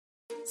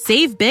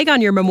Save big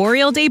on your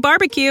Memorial Day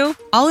barbecue,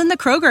 all in the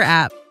Kroger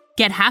app.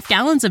 Get half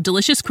gallons of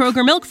delicious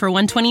Kroger milk for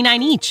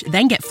 $1.29 each.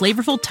 Then get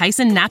flavorful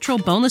Tyson natural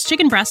boneless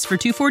chicken breasts for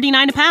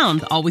 $2.49 a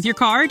pound, all with your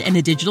card and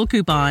a digital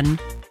coupon.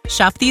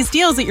 Shop these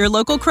deals at your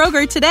local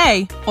Kroger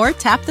today, or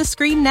tap the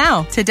screen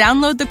now to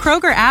download the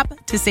Kroger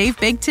app to save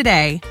big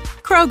today.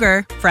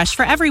 Kroger, fresh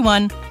for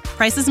everyone.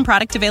 Prices and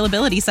product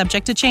availability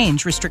subject to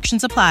change.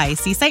 Restrictions apply.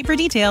 See site for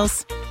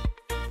details.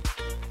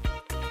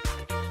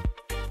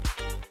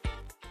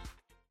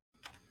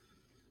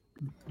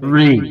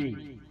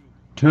 Three,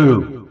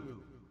 two,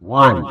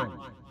 one.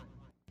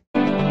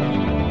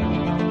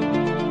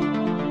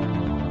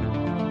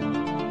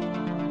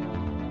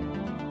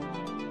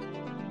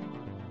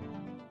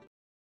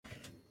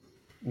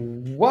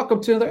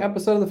 Welcome to another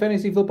episode of the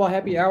Fantasy Football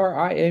Happy Hour.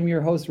 I am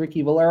your host,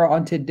 Ricky Valero.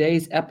 On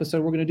today's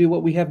episode, we're going to do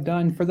what we have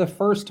done for the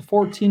first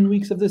 14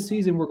 weeks of this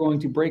season. We're going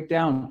to break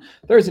down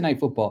Thursday Night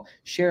Football,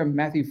 share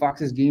Matthew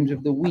Fox's games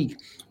of the week.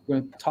 We're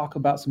going to talk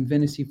about some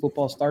fantasy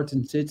football starts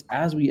and sits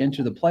as we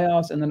enter the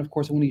playoffs. And then, of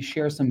course, I'm going to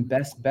share some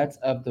best bets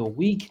of the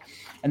week.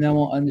 And then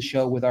we'll end the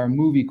show with our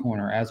movie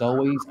corner. As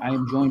always, I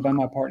am joined by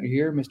my partner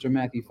here, Mr.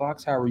 Matthew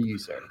Fox. How are you,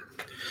 sir?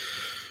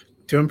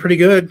 Doing pretty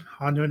good.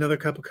 On to another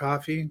cup of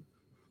coffee.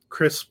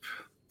 Crisp,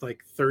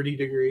 like 30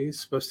 degrees.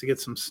 Supposed to get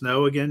some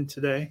snow again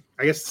today.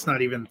 I guess it's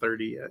not even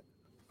 30 yet.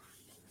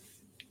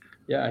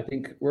 Yeah, I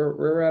think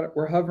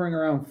we're hovering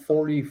around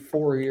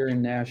 44 here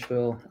in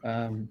Nashville.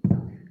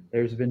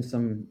 There's been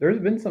some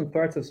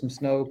threats of some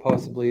snow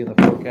possibly in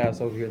the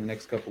forecast over here in the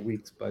next couple of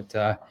weeks, but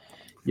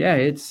yeah,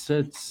 it's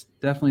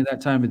definitely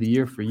that time of the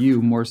year for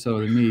you more so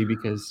than me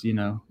because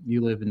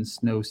you live in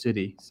Snow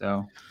City.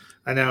 So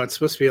I know it's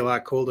supposed to be a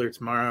lot colder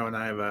tomorrow, and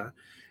I have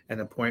an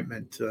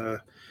appointment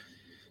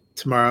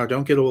tomorrow.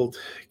 Don't get old,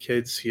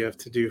 kids. You have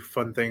to do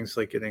fun things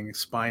like getting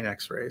spine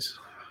x-rays.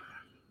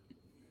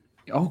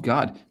 Oh,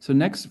 God. So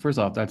first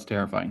off, that's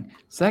terrifying.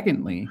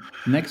 Secondly,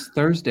 next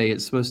Thursday,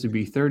 it's supposed to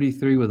be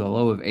 33 with a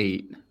low of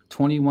 8,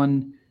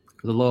 21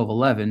 with a low of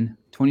 11,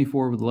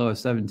 24 with a low of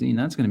 17.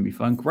 That's going to be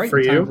fun. Great for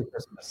you? For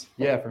Christmas.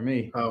 Yeah, for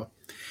me. Oh,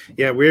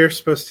 yeah. We're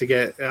supposed to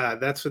get,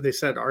 that's what they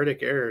said,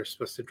 Arctic air is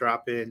supposed to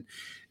drop in,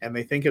 and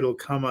they think it'll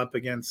come up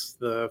against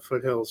the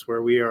foothills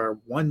where we are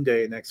one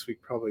day next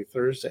week, probably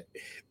Thursday,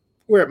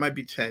 where it might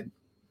be 10.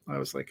 I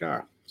was like,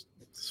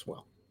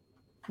 swell.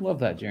 Love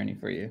that journey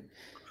for you.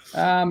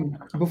 And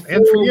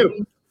for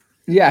you.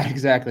 Yeah,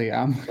 exactly.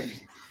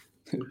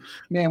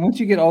 Man,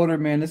 once you get older,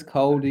 man, this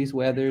cold, this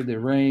weather, the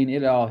rain,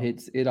 it all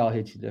hits you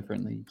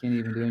differently. You can't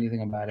even do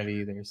anything about it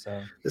either.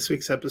 So this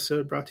week's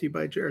episode brought to you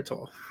by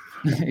Geritol.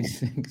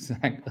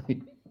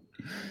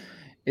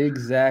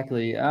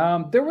 Exactly.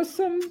 There was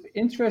some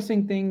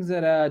interesting things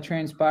that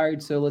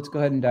transpired. So let's go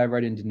ahead and dive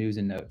right into news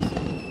and notes.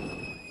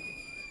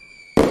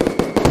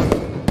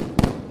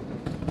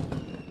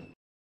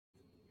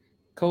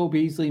 Cole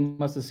Beasley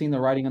must have seen the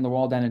writing on the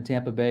wall down in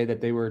Tampa Bay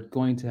that they were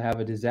going to have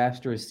a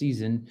disastrous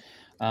season.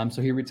 So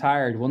he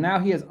retired. Well, now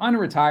he has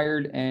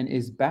unretired and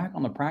is back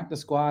on the practice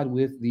squad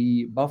with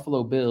the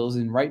Buffalo Bills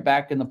and right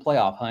back in the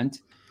playoff hunt.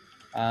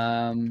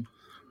 I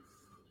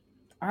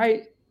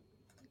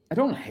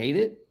don't hate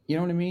it. You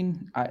know what I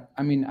mean?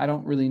 I mean, I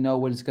don't really know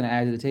what it's going to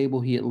add to the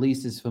table. He at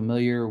least is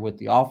familiar with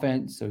the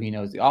offense, so he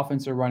knows the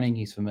offense are running.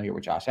 He's familiar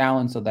with Josh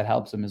Allen, so that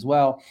helps him as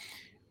well.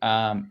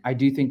 I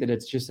do think that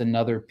it's just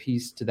another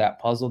piece to that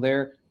puzzle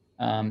there.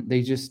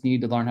 They just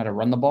need to learn how to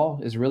run the ball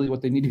is really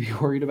what they need to be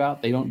worried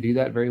about. They don't do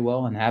that very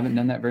well and haven't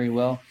done that very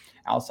well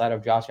outside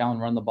of Josh Allen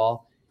run the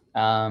ball.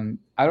 I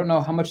don't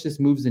know how much this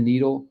moves the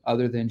needle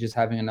other than just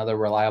having another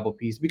reliable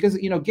piece because,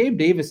 Gabe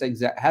Davis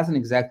hasn't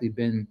exactly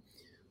been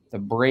the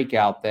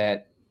breakout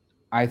that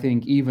I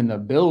think even the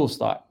Bills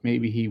thought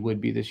maybe he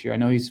would be this year. I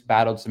know he's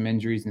battled some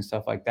injuries and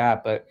stuff like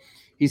that, but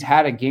he's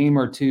had a game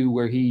or two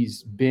where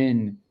he's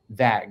been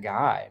that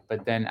guy.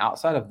 But then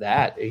outside of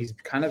that, he's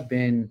kind of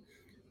been,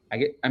 I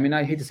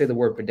hate to say the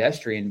word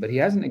pedestrian, but he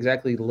hasn't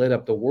exactly lit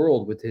up the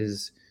world with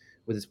his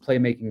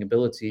playmaking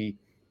ability.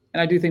 And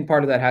I do think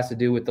part of that has to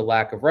do with the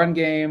lack of run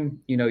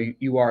game. He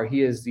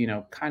is,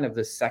 kind of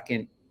the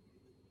second,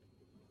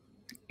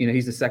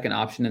 he's the second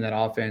option in that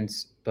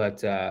offense.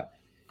 But,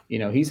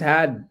 he's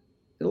had,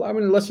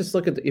 let's just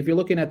look at, if you're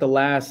looking at the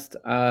last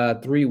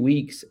 3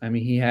 weeks,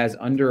 he has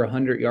under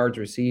 100 yards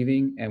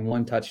receiving and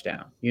 1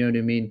 touchdown. You know what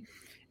I mean?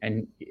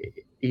 And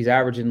he's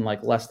averaging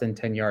like less than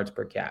 10 yards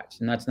per catch.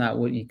 And that's not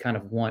what you kind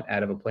of want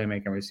out of a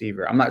playmaking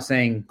receiver. I'm not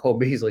saying Cole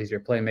Beasley's your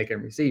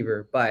playmaking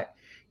receiver, but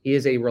he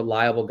is a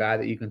reliable guy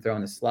that you can throw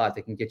in the slot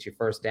that can get you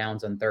first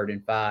downs on 3rd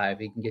and 5.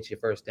 He can get you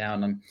first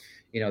down on,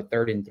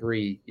 3rd and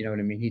 3. You know what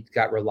I mean? He's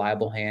got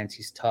reliable hands.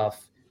 He's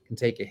tough, can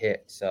take a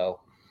hit. So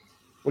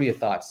what are your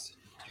thoughts,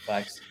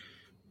 Fikes?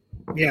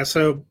 Yeah,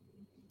 so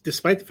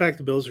despite the fact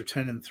the Bills are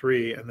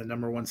 10-3 and the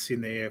number 1 seed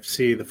in the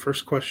AFC, the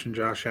first question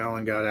Josh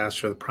Allen got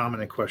asked, or the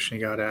prominent question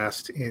he got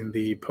asked in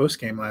the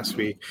postgame last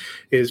week,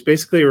 is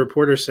basically a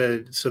reporter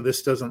said, so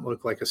this doesn't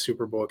look like a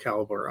Super Bowl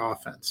caliber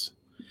offense.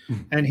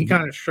 And he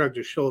kind of shrugged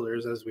his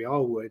shoulders, as we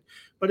all would.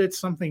 But it's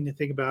something to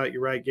think about.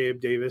 You're right, Gabe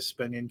Davis has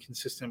been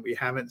inconsistent. We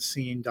haven't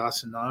seen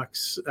Dawson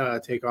Knox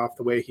take off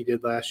the way he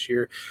did last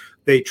year.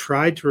 They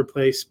tried to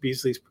replace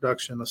Beasley's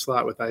production in the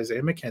slot with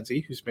Isaiah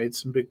McKenzie, who's made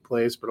some big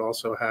plays, but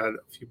also had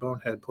a few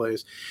bonehead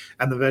plays,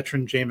 and the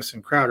veteran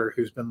Jamison Crowder,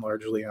 who's been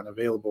largely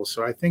unavailable.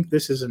 So I think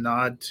this is a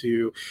nod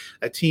to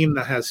a team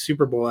that has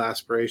Super Bowl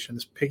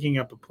aspirations, picking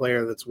up a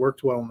player that's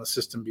worked well in the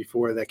system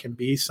before that can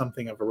be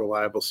something of a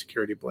reliable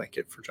security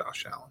blanket for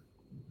Josh Allen.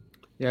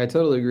 Yeah, I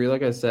totally agree.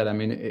 Like I said, I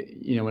mean,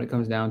 when it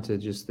comes down to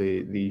just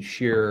the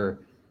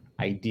sheer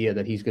idea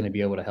that he's going to be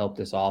able to help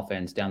this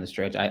offense down the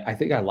stretch, I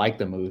think I like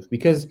the move,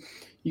 because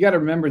you got to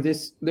remember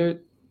this: a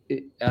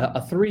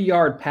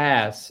 3-yard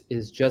pass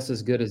is just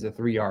as good as a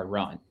 3-yard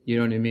run. You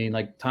know what I mean?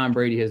 Like Tom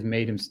Brady has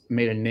made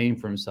a name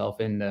for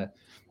himself in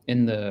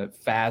the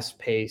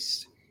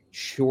fast-paced,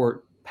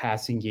 short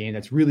passing game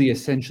that's really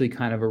essentially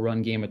kind of a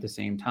run game at the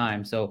same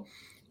time. So,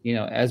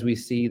 as we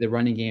see, the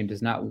running game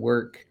does not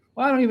work.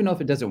 Well, I don't even know if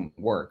it doesn't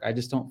work. I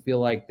just don't feel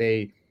like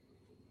they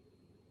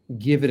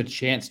give it a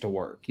chance to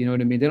work. You know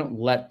what I mean? They don't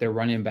let their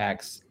running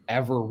backs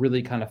ever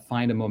really kind of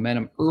find a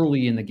momentum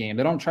early in the game.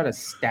 They don't try to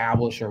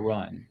establish a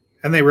run.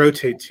 And they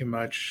rotate too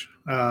much.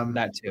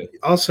 That too.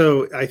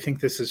 Also, I think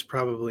this is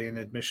probably an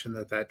admission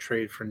that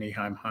trade for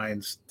Nyheim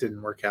Hines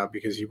didn't work out,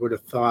 because you would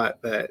have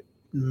thought that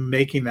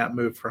making that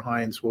move for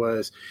Hines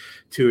was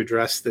to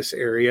address this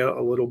area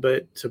a little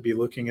bit, to be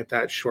looking at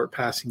that short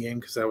passing game,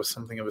 because that was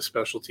something of a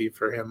specialty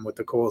for him with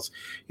the Colts.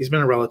 He's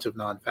been a relative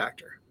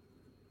non-factor.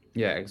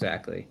 Yeah,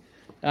 exactly.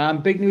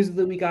 Big news of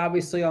the week,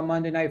 obviously, on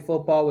Monday Night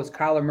Football was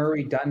Kyler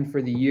Murray done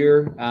for the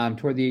year,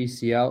 toward the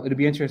ACL. It'll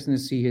be interesting to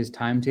see his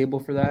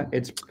timetable for that.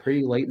 It's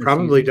pretty late in the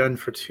Probably season. Done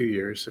for 2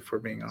 years, if we're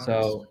being honest.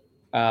 So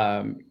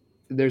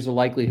there's a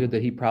likelihood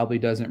that he probably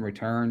doesn't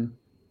return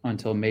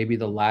until maybe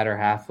the latter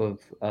half of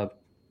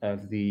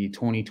the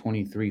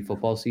 2023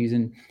 football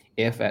season,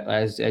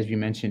 as you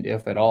mentioned,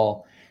 if at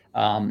all.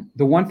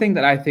 The one thing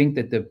that I think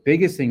that the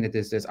biggest thing that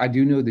this is, I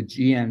do know the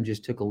GM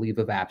just took a leave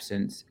of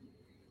absence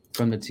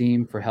from the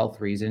team for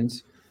health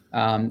reasons.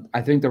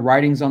 I think the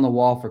writing's on the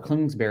wall for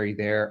Kingsbury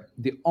there.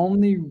 The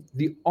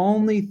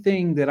only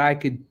thing that I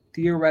could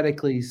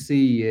theoretically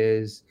see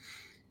is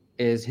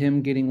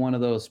him getting one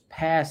of those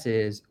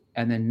passes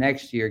and then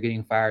next year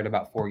getting fired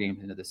about 4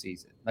 games into the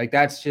season. Like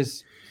that's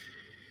the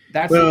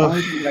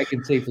only thing that I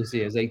can safely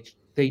see is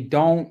they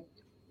don't,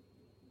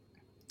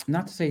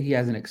 not to say he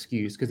has an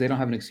excuse, because they don't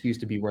have an excuse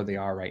to be where they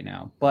are right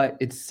now, but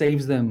it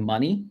saves them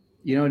money.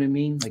 You know what I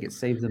mean? Like it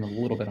saves them a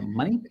little bit of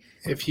money.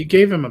 If you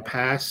gave him a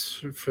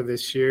pass for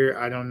this year,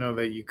 I don't know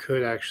that you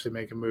could actually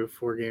make a move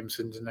 4 games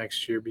into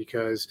next year,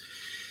 because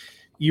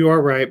you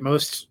are right.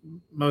 Most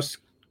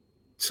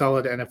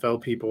solid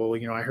NFL people,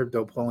 I heard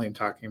Bill Polian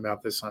talking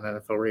about this on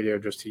NFL radio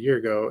just a year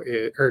ago,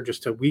 or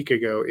just a week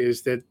ago,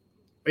 is that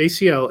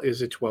ACL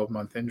is a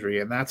 12-month injury,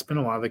 and that's been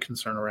a lot of the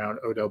concern around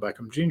Odell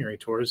Beckham Jr. He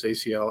tore his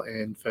ACL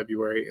in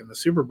February in the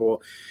Super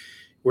Bowl.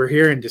 We're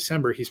here in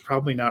December. He's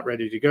probably not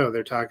ready to go.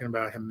 They're talking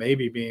about him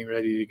maybe being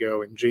ready to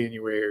go in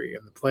January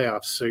in the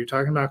playoffs. So you're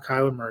talking about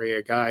Kyler Murray,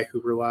 a guy who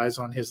relies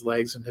on his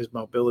legs and his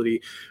mobility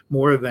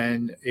more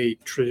than a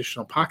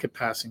traditional pocket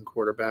passing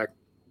quarterback,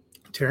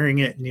 tearing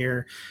it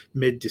near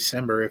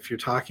mid-December. If you're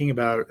talking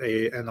about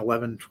an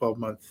 11,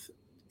 12-month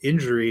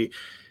injury,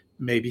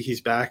 maybe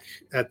he's back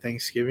at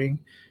Thanksgiving.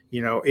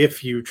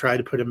 If you try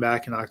to put him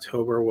back in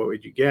October, what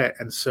would you get?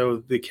 And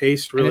so the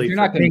case really, and if you're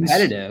not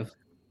competitive,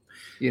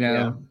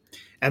 Yeah.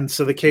 And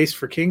so the case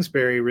for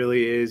Kingsbury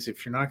really is,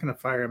 if you're not going to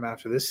fire him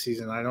after this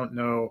season, I don't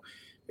know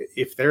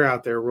if they're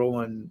out there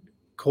rolling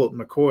Colt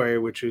McCoy,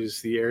 which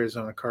is the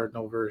Arizona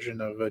Cardinal version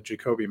of a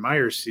Jacoby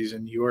Myers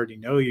season. You already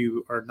know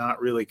you are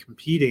not really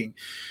competing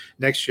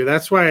next year.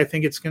 That's why I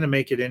think it's going to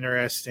make it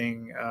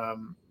interesting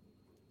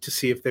to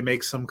see if they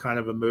make some kind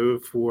of a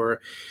move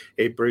for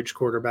a bridge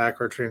quarterback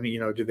or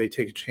training. Do they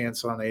take a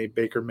chance on a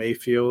Baker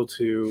Mayfield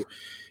who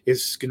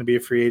is going to be a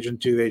free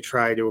agent? Do they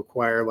try to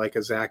acquire like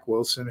a Zach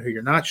Wilson, who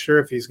you're not sure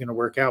if he's going to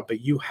work out,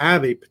 but you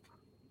have a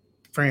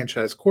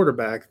franchise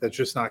quarterback that's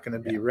just not going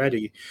to be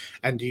ready?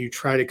 And do you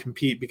try to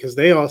compete? Because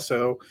they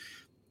also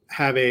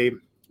have a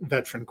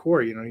veteran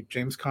core,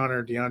 James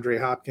Conner, DeAndre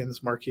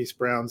Hopkins, Marquise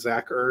Brown,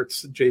 Zach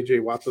Ertz,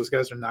 JJ Watt. Those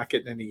guys are not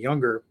getting any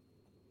younger.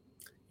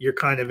 You're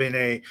kind of in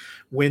a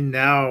win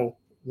now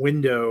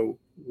window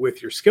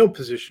with your skill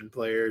position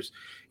players.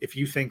 If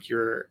you think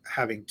you're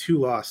having 2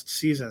 lost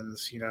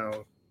seasons,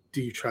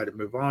 do you try to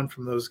move on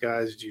from those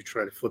guys? Do you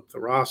try to flip the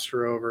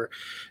roster over?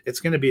 It's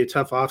going to be a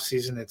tough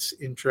offseason. It's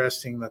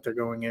interesting that they're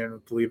going in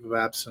with the leave of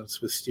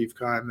absence with Steve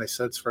Keim. They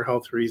said it's for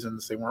health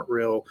reasons. They weren't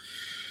real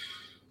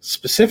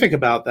specific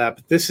about that,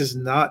 but this is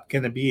not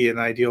going to be an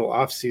ideal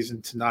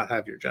offseason to not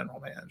have your general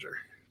manager.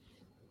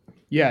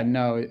 Yeah,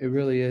 no, it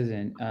really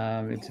isn't.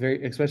 It's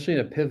especially in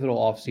a pivotal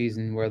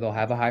offseason where they'll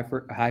have a high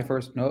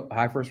first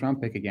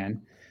round pick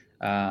again.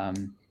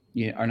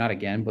 Or not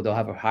again, but they'll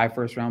have a high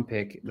first round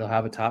pick. They'll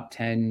have a top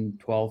 10,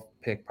 12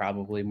 pick,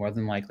 probably more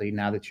than likely,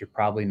 now that you're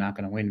probably not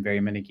going to win very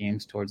many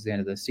games towards the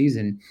end of the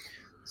season.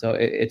 So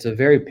it's a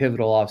very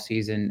pivotal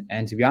offseason.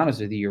 And to be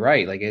honest with you, you're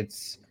right. Like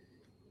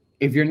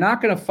if you're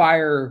not going to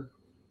fire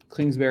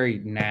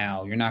Kingsbury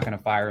now, you're not going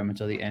to fire him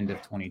until the end of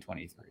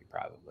 2023,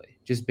 probably,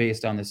 just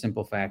based on the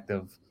simple fact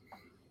of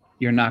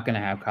you're not going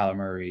to have Kyler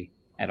Murray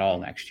at all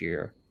next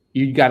year.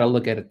 You got to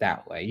look at it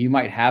that way. You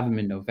might have him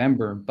in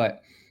November,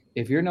 but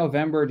if you're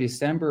November,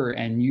 December,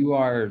 and you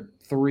are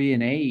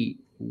 3-8,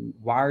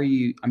 why are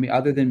you? I mean,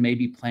 other than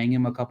maybe playing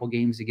him a couple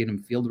games to get him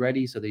field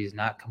ready so that he's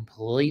not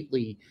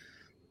completely,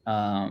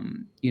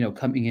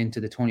 coming into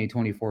the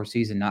 2024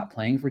 season not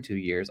playing for 2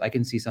 years. I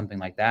can see something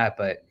like that,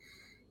 but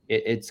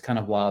it's kind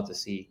of wild to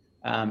see.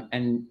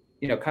 And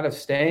kind of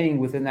staying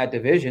within that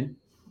division,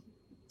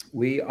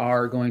 we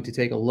are going to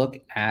take a look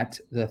at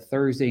the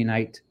Thursday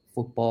night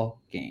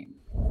football game.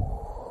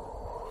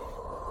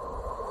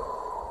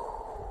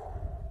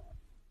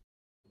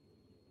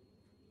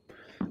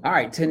 All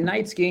right,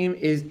 tonight's game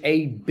is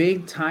a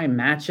big-time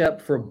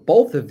matchup for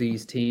both of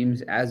these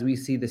teams as we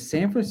see the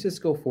San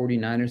Francisco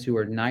 49ers, who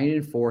are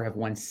 9-4, have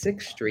won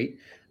 6 straight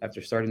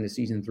after starting the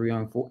season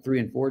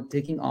 3-4,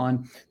 taking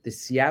on the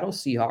Seattle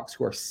Seahawks,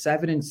 who are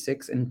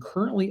 7-6 and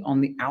currently on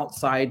the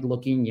outside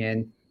looking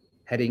in,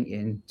 heading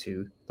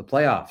into the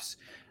playoffs.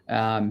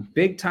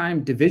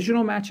 Big-time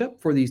divisional matchup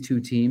for these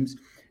two teams,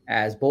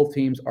 as both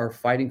teams are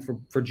fighting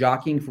for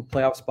jockeying for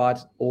playoff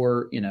spots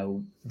or,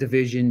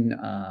 division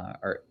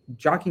or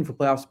jockeying for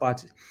playoff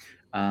spots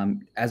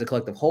as a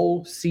collective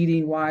whole,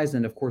 seeding wise.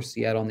 And of course,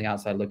 Seattle on the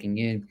outside looking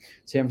in.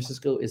 San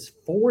Francisco is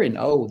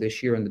 4-0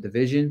 this year in the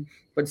division,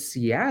 but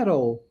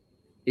Seattle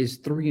is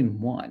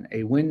 3-1.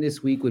 A win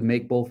this week would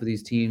make both of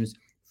these teams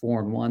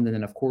 4-1. And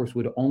then of course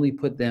would only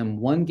put them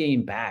 1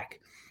 game back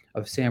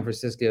of San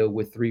Francisco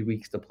with 3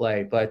 weeks to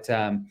play. But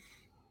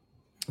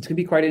it's going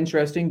to be quite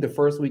interesting. The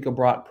first week of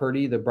Brock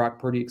Purdy, the Brock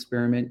Purdy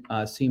experiment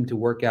seemed to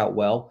work out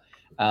well.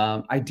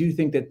 I do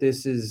think that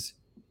this is,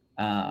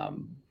 the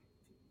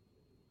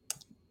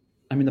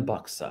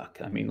Bucs suck.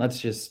 I mean,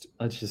 let's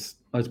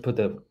put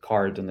the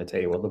cards on the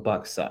table. The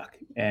Bucs suck.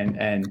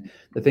 And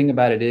the thing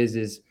about it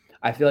is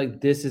I feel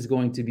like this is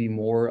going to be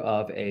more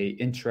of a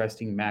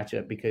interesting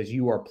matchup because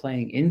you are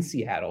playing in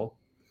Seattle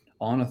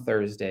on a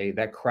Thursday.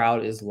 That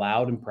crowd is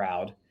loud and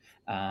proud.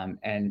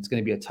 And it's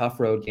going to be a tough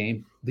road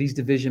game. These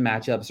division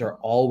matchups are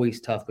always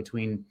tough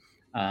between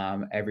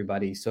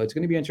everybody. So it's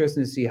going to be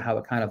interesting to see how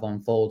it kind of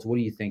unfolds. What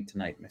do you think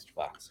tonight, Mr.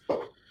 Fox?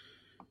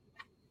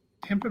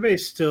 Tampa Bay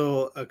is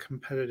still a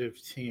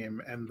competitive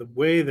team, and the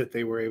way that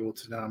they were able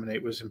to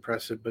dominate was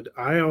impressive. But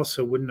I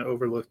also wouldn't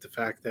overlook the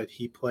fact that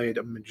he played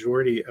a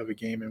majority of a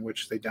game in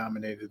which they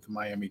dominated the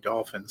Miami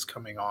Dolphins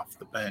coming off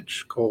the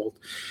bench cold.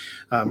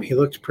 He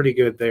looked pretty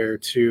good there,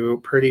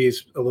 too.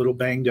 Purdy's a little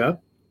banged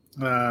up.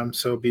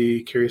 So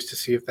be curious to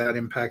see if that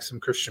impacts him.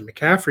 Christian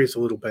McCaffrey's a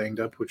little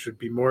banged up, which would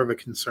be more of a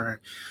concern.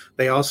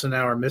 They also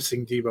now are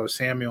missing Deebo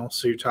Samuel,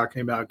 so you're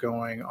talking about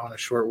going on a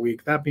short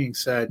week. That being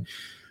said,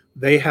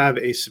 they have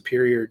a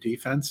superior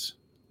defense,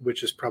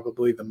 which is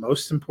probably the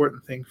most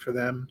important thing for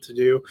them to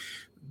do.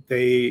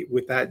 They,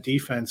 with that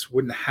defense,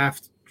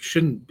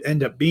 shouldn't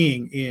end up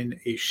being in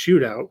a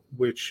shootout,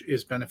 which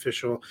is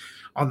beneficial.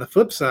 On the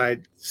flip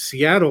side,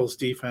 Seattle's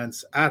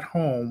defense at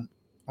home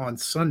on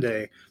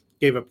Sunday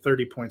gave up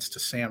 30 points to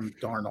Sam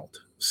Darnold.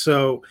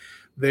 So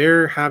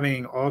they're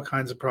having all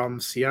kinds of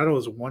problems. Seattle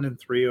is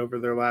 1-3 over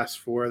their last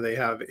 4. They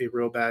have a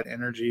real bad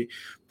energy.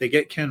 They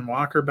get Ken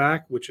Walker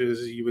back, which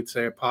is, you would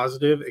say, a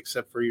positive,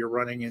 except for you're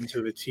running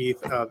into the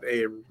teeth of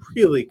a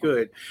really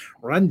good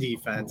run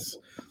defense.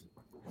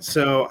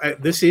 So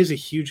this is a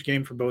huge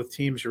game for both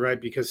teams, you're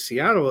right, because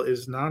Seattle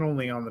is not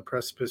only on the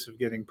precipice of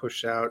getting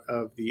pushed out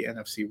of the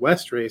NFC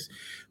West race,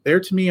 they're,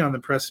 to me, on the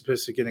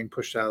precipice of getting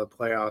pushed out of the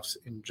playoffs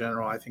in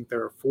general. I think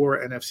there are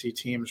 4 NFC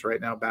teams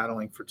right now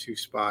battling for 2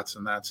 spots,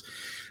 and that's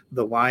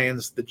the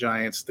Lions, the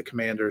Giants, the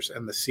Commanders,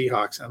 and the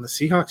Seahawks. And the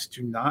Seahawks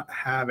do not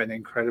have an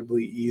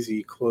incredibly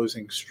easy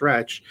closing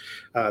stretch.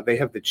 They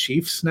have the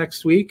Chiefs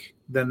next week.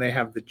 Then they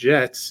have the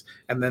Jets,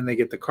 and then they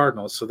get the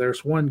Cardinals. So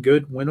there's one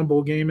good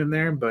winnable game in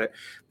there, but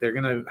they're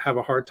going to have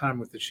a hard time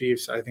with the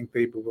Chiefs. I think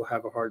they will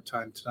have a hard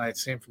time tonight.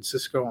 San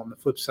Francisco, on the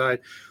flip side,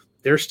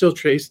 they're still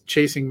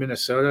chasing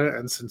Minnesota,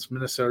 and since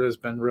Minnesota has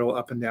been real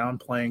up and down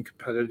playing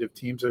competitive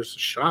teams, there's a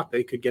shot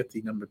they could get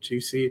the number 2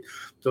 seed.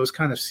 Those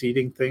kind of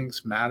seeding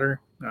things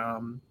matter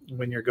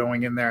when you're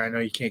going in there. I know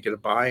you can't get a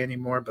bye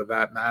anymore, but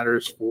that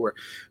matters for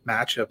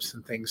matchups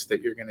and things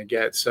that you're going to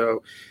get.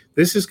 So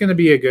this is going to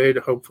be a good,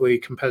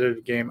 hopefully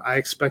seattle's game. I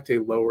expect a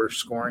lower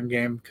scoring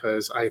game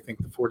because I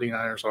think the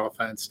 49ers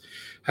offense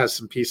has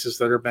some pieces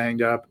that are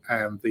banged up,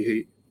 and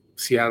the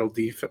Seattle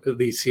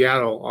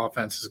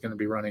offense is going to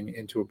be running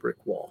into a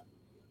brick wall.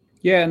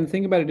 Yeah, and the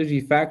thing about it is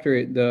you factor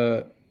it,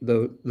 the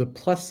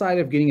plus side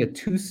of getting a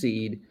 2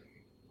 seed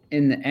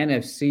in the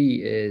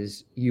NFC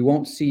is you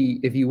won't see,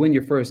 if you win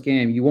your first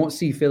game, you won't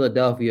see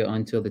Philadelphia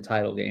until the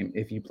title game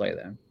if you play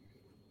them,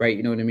 right?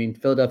 You know what I mean?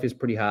 Philadelphia's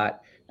pretty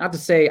hot. Not to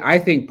say, I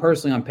think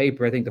personally on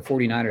paper, I think the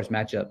 49ers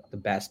match up the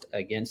best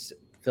against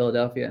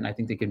Philadelphia, and I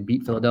think they can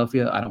beat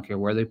Philadelphia. I don't care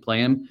where they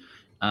play them.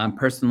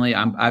 Personally,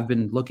 I've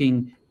been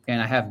looking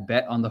and I have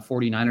bet on the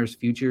 49ers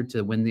future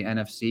to win the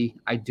NFC.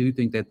 I do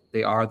think that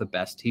they are the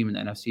best team in the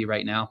NFC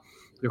right now.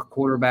 Their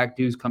quarterback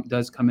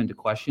does come into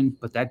question,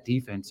 but that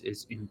defense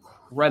is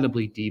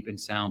incredibly deep and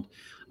sound.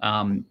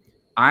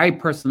 I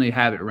personally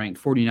have it ranked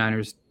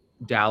 49ers,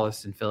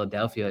 Dallas, and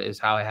Philadelphia is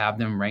how I have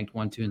them ranked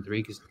 1, 2, and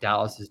 3 because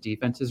Dallas's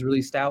defense is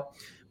really stout.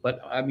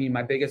 But, I mean,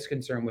 my biggest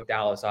concern with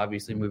Dallas,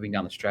 obviously, moving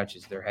down the stretch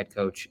is their head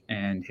coach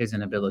and his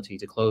inability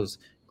to close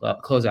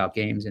out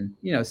games. And,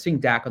 seeing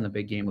Dak on the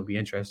big game would be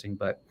interesting.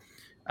 But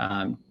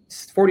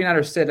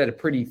 49ers sit at a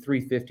pretty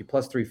 350,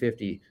 plus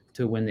 350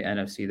 to win the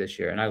NFC this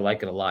year. And I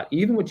like it a lot.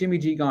 Even with Jimmy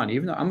G gone,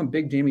 even though I'm a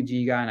big Jimmy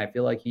G guy and I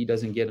feel like he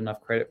doesn't get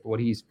enough credit for what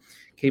he's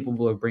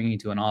capable of bringing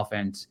to an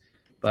offense.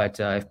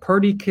 But if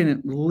Purdy can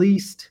at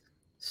least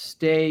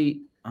stay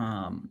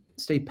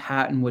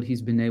pat in what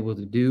he's been able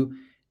to do,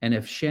 and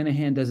if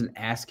Shanahan doesn't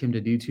ask him to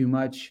do too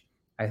much,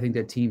 I think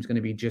that team's going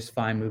to be just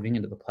fine moving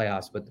into the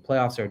playoffs. But the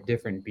playoffs are a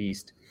different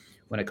beast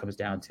when it comes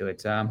down to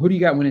it. Who do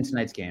you got winning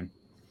tonight's game?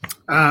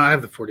 I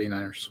have the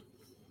 49ers.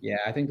 Yeah,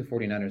 I think the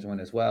 49ers win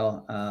as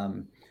well.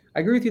 I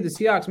agree with you. The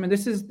Seahawks, man,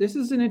 this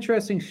is an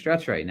interesting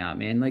stretch right now,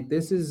 man. Like,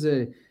 this is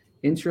a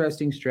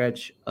interesting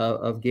stretch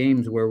of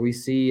games where we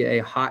see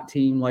a hot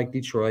team like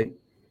Detroit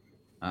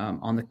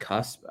on the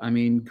cusp. I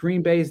mean,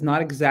 Green Bay is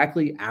not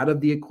exactly out of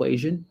the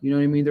equation. You know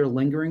what I mean? They're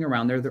lingering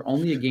around there. They're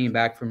only a game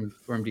back from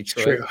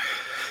Detroit. True.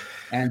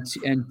 And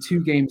 2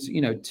 games,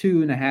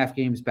 2.5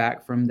 games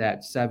back from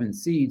that 7th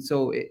seed.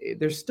 So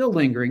they're still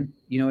lingering.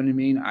 You know what I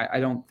mean? I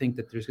don't think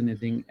that there's going to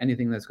be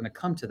anything that's going to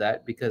come to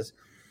that because,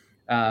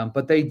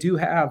 but they do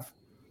have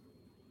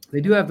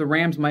the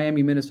Rams,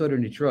 Miami, Minnesota,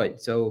 and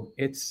Detroit. So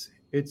it's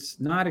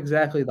not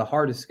exactly the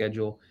hardest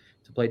schedule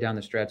to play down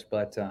the stretch,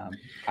 but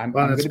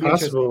it's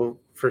possible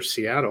for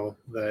Seattle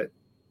that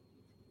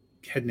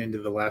heading into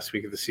the last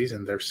week of the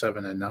season, they're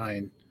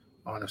 7-9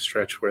 on a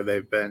stretch where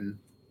they've been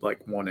like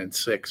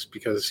 1-6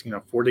 because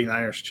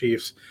 49ers,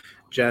 Chiefs,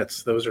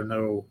 Jets, those are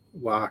no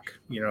lock.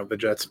 The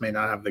Jets may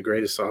not have the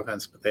greatest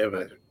offense, but they have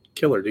a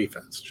killer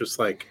defense, just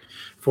like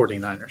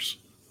 49ers.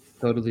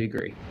 Totally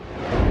agree.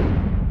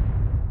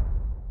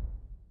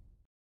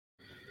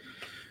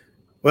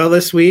 Well,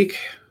 this week,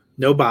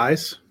 no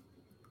buys.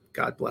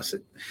 God bless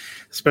it,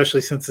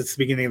 especially since it's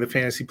the beginning of the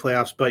fantasy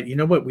playoffs. But you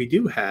know what we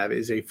do have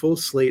is a full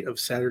slate of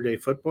Saturday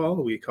football.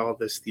 We call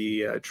this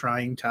the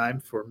trying time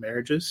for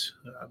marriages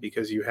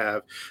because you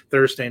have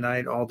Thursday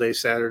night, all day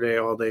Saturday,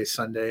 all day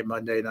Sunday,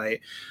 Monday night.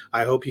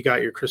 I hope you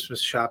got your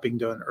Christmas shopping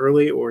done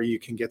early, or you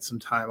can get some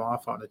time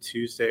off on a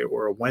Tuesday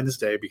or a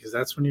Wednesday because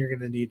that's when you're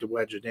going to need to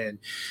wedge it in.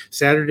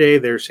 Saturday,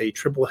 there's a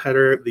triple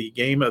header. The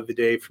game of the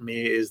day for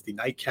me is the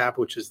nightcap,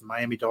 which is the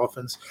Miami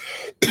Dolphins,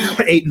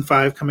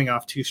 8-5, coming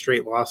off 2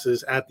 straight losses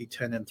at the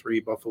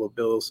 10-3 Buffalo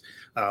Bills.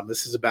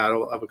 This is a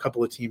battle of a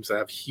couple of teams that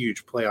have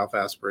huge playoff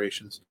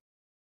aspirations.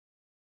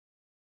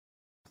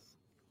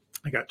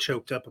 I got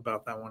choked up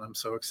about that one. I'm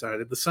so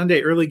excited. The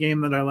Sunday early game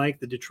that I like,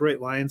 the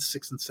Detroit Lions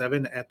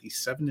 6-7 at the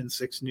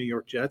 7-6 New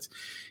York Jets.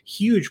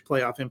 Huge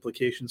playoff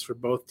implications for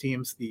both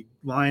teams. The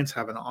Lions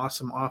have an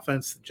awesome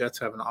offense. The Jets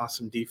have an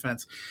awesome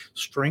defense.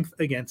 Strength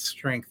against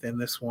strength in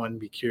this one.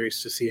 Be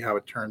curious to see how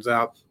it turns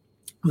out.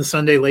 The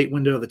Sunday late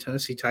window, the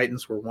Tennessee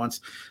Titans were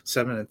once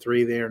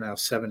 7-3. They are now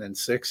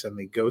 7-6, and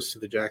the ghost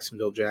of the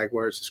Jacksonville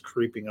Jaguars is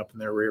creeping up in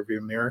their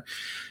rearview mirror.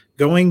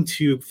 Going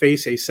to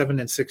face a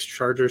 7-6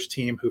 Chargers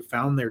team who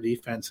found their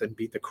defense and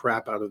beat the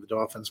crap out of the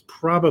Dolphins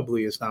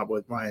probably is not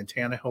what Ryan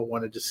Tannehill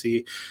wanted to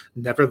see.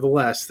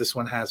 Nevertheless, this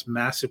one has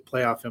massive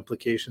playoff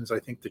implications. I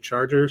think the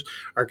Chargers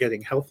are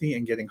getting healthy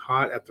and getting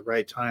hot at the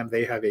right time.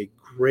 They have a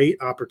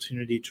great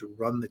opportunity to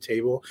run the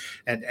table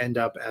and end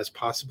up as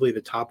possibly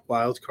the top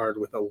wild card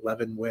with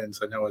 11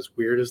 wins. I know, as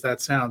weird as that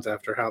sounds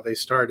after how they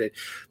started,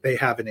 they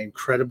have an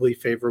incredibly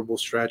favorable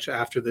stretch.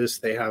 After this,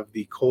 they have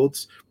the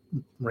Colts,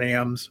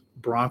 Rams,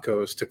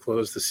 Broncos to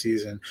close the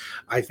season.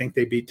 I think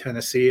they beat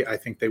Tennessee. I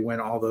think they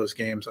win all those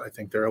games. I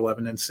think they're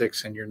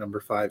 11-6 and your number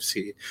 5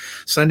 seed.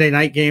 Sunday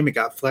night game, it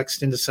got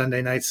flexed into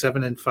Sunday night,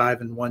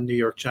 7-5 New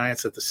York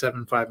Giants at the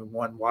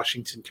 7-5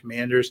 Washington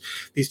Commanders.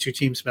 These two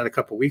teams met a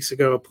couple weeks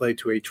ago, played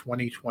to a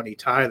 20-20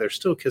 tie. They're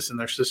still kissing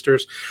their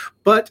sisters,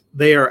 but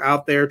they are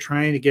out there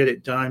trying to get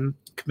it done.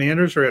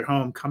 Commanders are at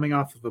home coming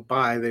off of a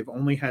bye. They've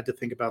only had to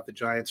think about the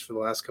Giants for the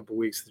last couple of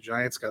weeks. The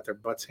Giants got their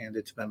butts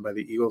handed to them by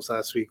the Eagles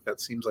last week. That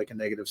seems like a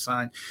negative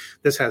sign.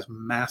 This has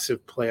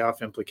massive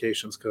playoff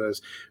implications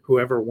because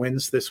whoever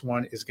wins this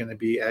one is going to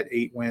be at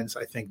 8 wins.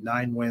 I think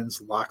 9 wins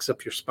locks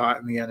up your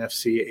spot in the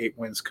NFC. 8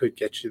 wins could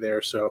get you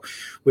there. So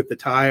with the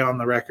tie on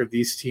the record,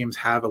 these teams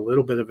have a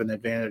little bit of an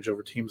advantage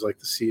over teams like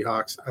the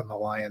Seahawks and the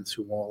Lions,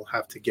 who will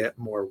have to get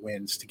more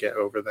wins to get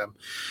over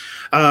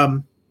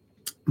them.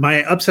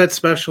 My upset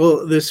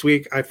special this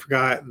week, I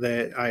forgot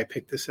that I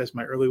picked this as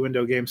my early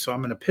window game, so I'm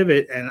going to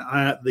pivot. And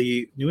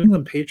the New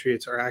England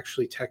Patriots are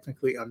actually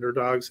technically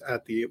underdogs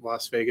at the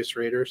Las Vegas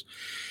Raiders.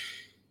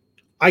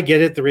 I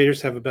get it. The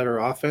Raiders have a better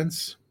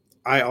offense.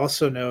 I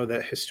also know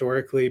that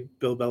historically,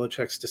 Bill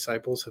Belichick's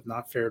disciples have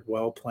not fared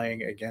well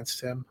playing against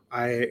him.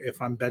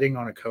 If I'm betting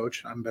on a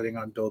coach, I'm betting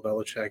on Bill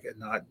Belichick and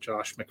not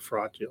Josh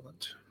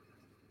McFraudulent.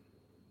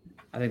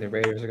 I think the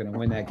Raiders are going to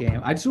win that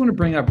game. I just want to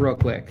bring up real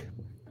quick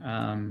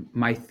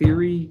my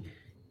theory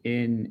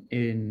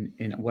in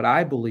what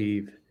I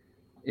believe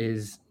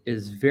is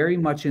very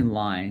much in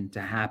line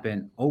to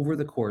happen over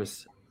the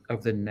course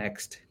of the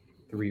next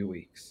 3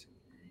 weeks.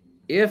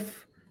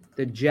 If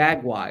the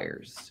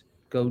Jaguars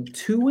go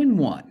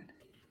 2-1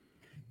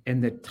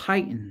 and the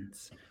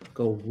Titans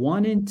go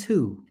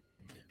 1-2,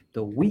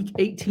 the Week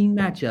 18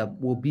 matchup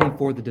will be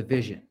for the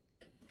division.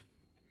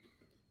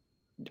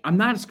 I'm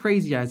not as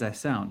crazy as I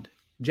sound.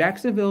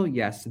 Jacksonville,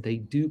 yes, they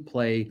do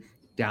play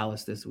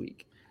Dallas this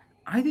week.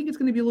 I think it's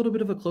going to be a little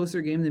bit of a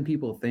closer game than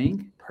people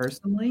think,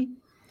 personally.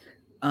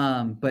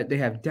 But they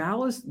have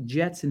Dallas,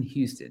 Jets, and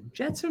Houston.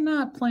 Jets are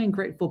not playing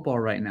great football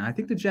right now. I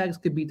think the Jags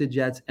could beat the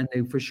Jets, and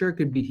they for sure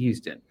could beat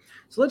Houston.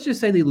 So let's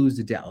just say they lose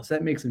to Dallas.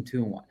 That makes them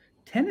 2-1.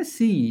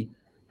 Tennessee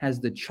has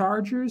the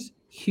Chargers,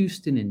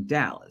 Houston, and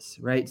Dallas,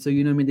 right? So,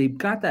 you know what I mean? They've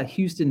got that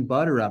Houston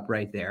butter up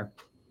right there.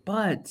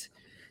 But,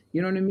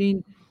 you know what I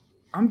mean?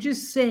 I'm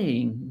just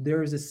saying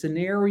there's a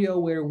scenario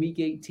where Week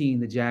 18,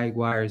 the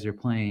Jaguars are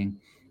playing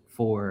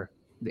for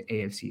the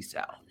AFC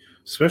South.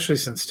 Especially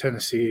since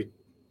Tennessee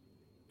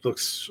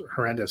looks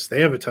horrendous.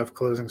 They have a tough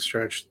closing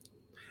stretch.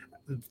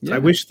 Yeah. I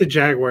wish the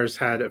Jaguars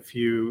had a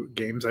few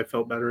games I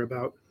felt better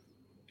about.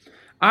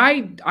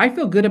 I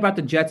feel good about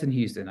the Jets in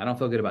Houston. I don't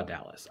feel good about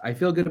Dallas. I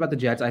feel good about the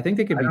Jets. I think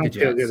they could beat the Jets.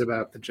 I don't feel good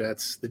about the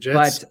Jets. The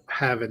Jets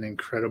have an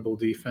incredible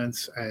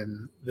defense,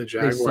 and the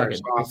Jaguars'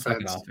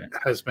 offense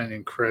has been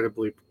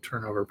incredibly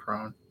turnover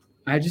prone.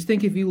 I just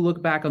think if you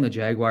look back on the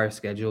Jaguars'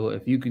 schedule,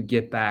 if you could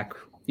get back,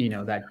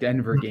 that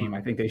Denver game,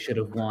 I think they should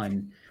have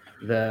won.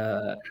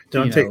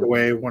 Don't take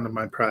away one of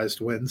my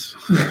prized wins.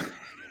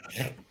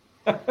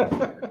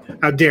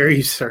 How dare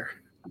you, sir?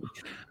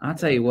 I'll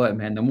tell you what,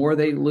 man. The more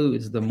they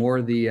lose, the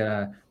more the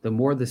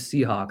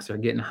Seahawks are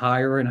getting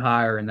higher and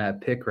higher in that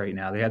pick right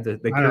now. They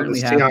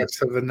currently have Seahawks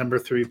have the number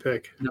 3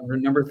 pick.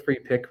 Number 3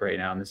 pick right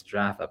now in this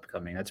draft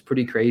upcoming. That's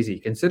pretty crazy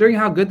considering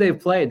how good they've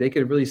played. They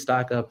could really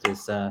stock up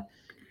this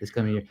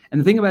coming year. And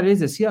the thing about it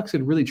is, the Seahawks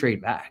could really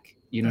trade back.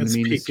 You know what I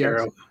mean? Pete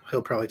Carroll.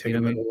 He'll probably take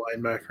a middle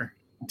linebacker,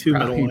 2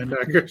 middle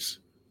linebackers.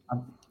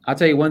 I'll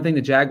tell you one thing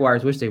the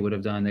Jaguars wish they would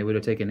have done. They would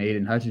have taken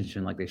Aiden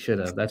Hutchinson like they should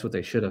have. That's what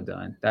they should have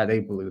done. That they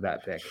blew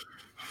that pick.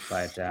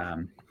 But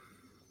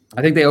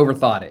I think they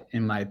overthought it,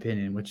 in my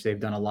opinion, which they've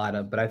done a lot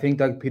of. But I think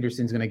Doug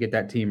Peterson's going to get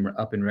that team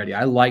up and ready.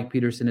 I like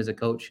Peterson as a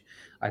coach.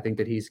 I think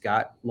that he's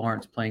got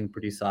Lawrence playing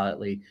pretty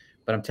solidly.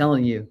 But I'm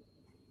telling you,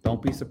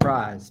 don't be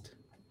surprised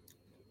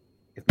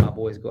if my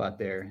boys go out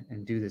there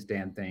and do this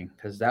damn thing.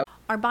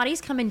 Our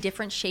bodies come in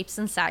different shapes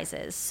and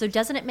sizes. So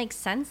doesn't it make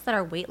sense that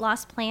our weight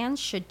loss plans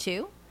should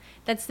too?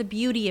 That's the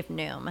beauty of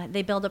Noom.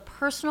 They build a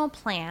personal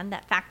plan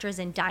that factors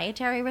in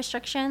dietary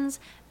restrictions,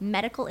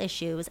 medical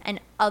issues, and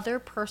other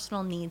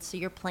personal needs so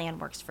your plan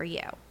works for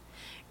you.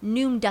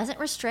 Noom doesn't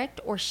restrict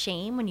or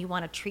shame when you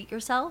want to treat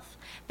yourself.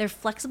 Their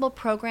flexible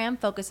program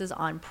focuses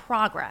on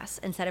progress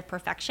instead of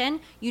perfection.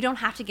 You don't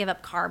have to give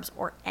up carbs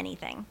or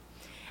anything.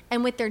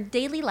 And with their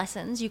daily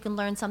lessons, you can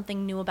learn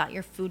something new about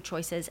your food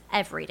choices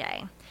every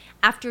day.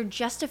 After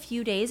just a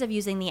few days of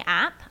using the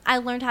app, I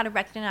learned how to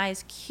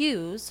recognize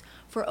cues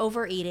for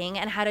overeating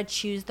and how to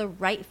choose the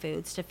right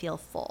foods to feel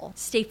full.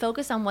 Stay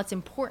focused on what's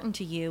important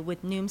to you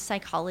with Noom's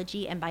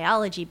psychology and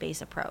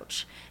biology-based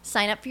approach.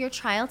 Sign up for your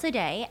trial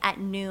today at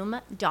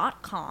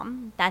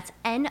Noom.com. That's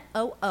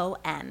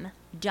Noom.com.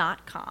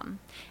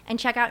 And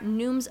check out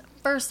Noom's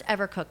first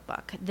ever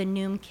cookbook, The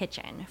Noom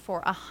Kitchen,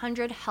 for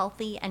 100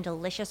 healthy and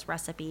delicious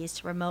recipes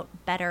to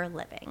promote better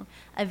living.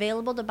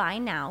 Available to buy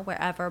now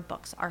wherever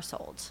books are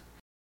sold.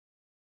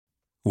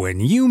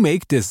 When you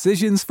make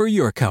decisions for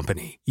your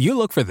company, you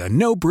look for the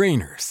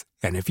no-brainers.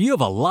 And if you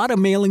have a lot of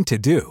mailing to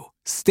do,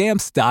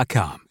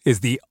 Stamps.com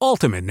is the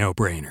ultimate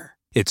no-brainer.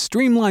 It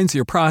streamlines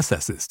your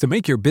processes to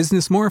make your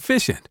business more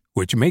efficient,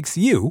 which makes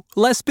you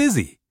less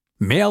busy.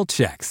 Mail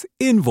checks,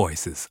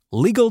 invoices,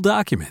 legal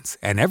documents,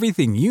 and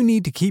everything you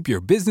need to keep your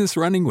business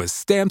running with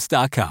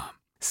Stamps.com.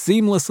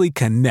 Seamlessly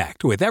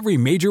connect with every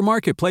major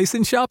marketplace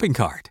and shopping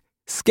cart.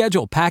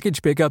 Schedule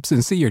package pickups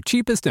and see your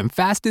cheapest and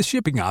fastest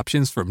shipping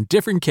options from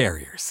different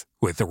carriers.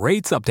 With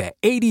rates up to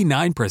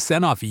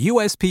 89% off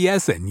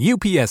USPS and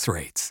UPS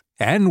rates.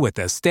 And with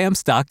the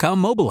Stamps.com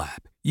mobile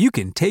app, you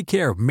can take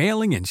care of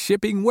mailing and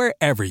shipping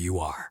wherever you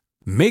are.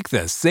 Make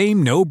the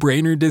same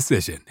no-brainer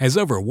decision as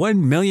over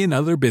 1 million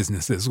other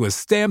businesses with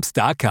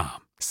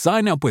Stamps.com.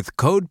 Sign up with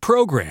code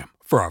PROGRAM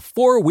for a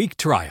 4-week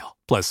trial,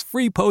 plus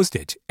free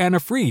postage and a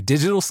free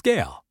digital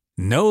scale.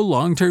 No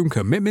long-term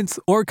commitments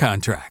or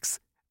contracts.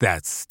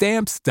 That's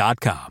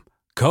Stamps.com.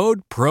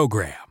 Code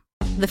PROGRAM.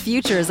 The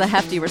future is a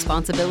hefty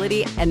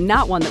responsibility and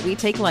not one that we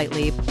take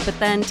lightly. But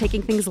then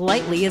taking things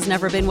lightly has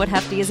never been what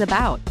Hefty is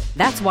about.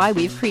 That's why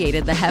we've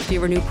created the Hefty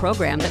Renew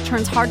program that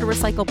turns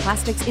hard-to-recycle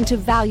plastics into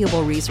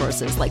valuable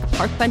resources like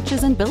park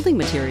benches and building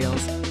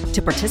materials.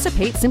 To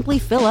participate, simply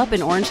fill up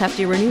an orange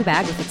Hefty Renew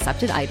bag with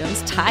accepted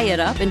items, tie it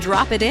up, and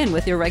drop it in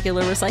with your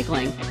regular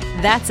recycling.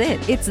 That's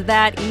it. It's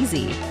that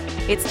easy.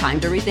 It's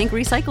time to rethink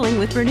recycling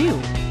with Renew.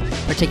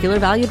 Particular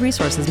valued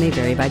resources may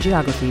vary by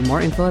geography.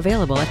 More info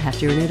available at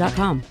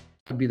heftyrenew.com.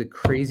 Would be the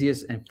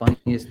craziest and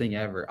funniest thing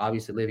ever.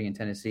 Obviously, living in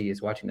Tennessee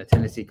is watching the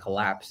Tennessee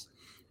collapse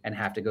and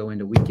have to go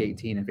into Week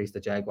 18 and face the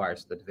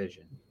Jaguars of the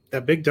division.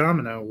 That big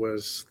domino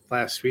was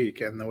last week,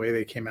 and the way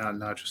they came out and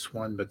not just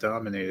won but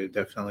dominated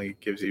definitely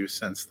gives you a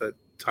sense that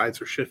tides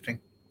are shifting.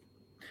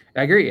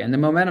 I agree, and the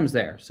momentum's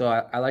there, so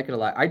I like it a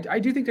lot. I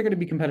do think they're going to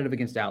be competitive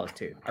against Dallas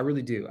too. I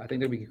really do. I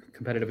think they'll be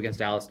competitive against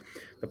Dallas.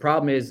 The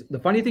problem is, the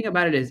funny thing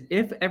about it is,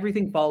 if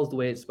everything follows the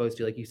way it's supposed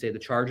to, like you say, the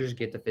Chargers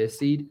get the 5th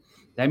seed,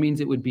 that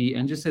means it would be,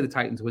 and just say the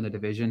Titans win the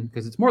division,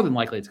 because it's more than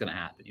likely it's going to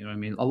happen. You know what I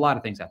mean? A lot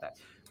of things have that.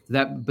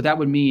 But that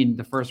would mean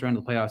the first round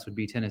of the playoffs would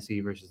be Tennessee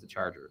versus the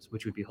Chargers,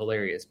 which would be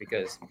hilarious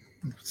because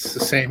it's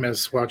the same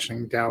as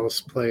watching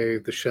Dallas play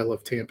the shell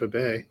of Tampa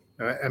Bay.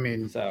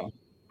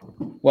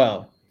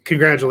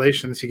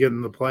 Congratulations, you get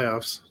in the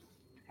playoffs.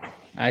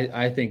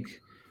 I think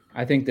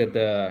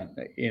that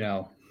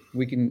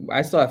we can.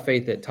 I still have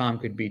faith that Tom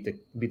could beat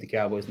the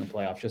Cowboys in the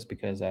playoffs just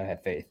because I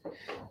have faith.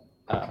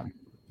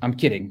 I'm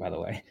kidding, by the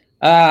way.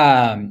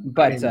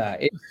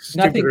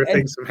 Stupider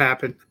things have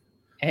happened.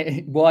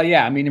 Well,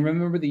 yeah. I mean,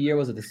 remember the year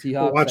was it the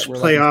Seahawks? Watch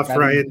playoff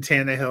Ryan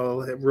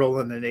Tannehill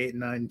rolling an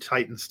 8-9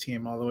 Titans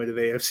team all the way to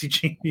the AFC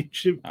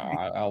Championship.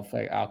 I'll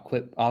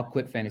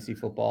quit fantasy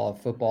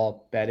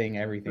football, betting,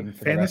 everything.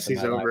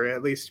 Fantasy's over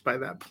at least by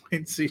that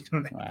point, so you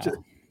don't have to.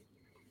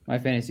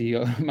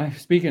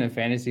 Speaking of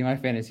fantasy, my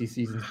fantasy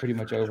season's pretty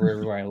much over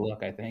everywhere I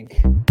look, I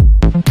think.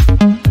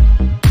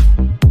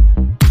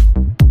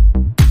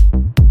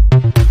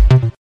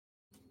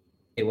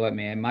 What,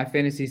 man, my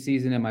fantasy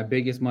season and my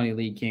biggest money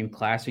league came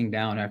clashing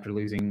down after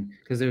losing,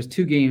 because there's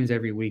 2 games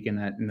every week in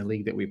the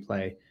league that we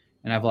play,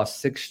 and I've lost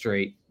 6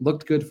 straight.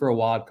 Looked good for a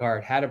wild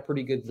card, had a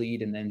pretty good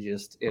lead, and then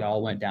just it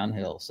all went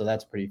downhill. So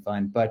that's pretty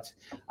fun. But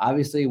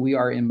obviously we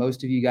are in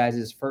most of you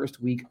guys'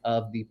 first week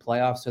of the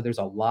playoffs, so there's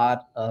a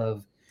lot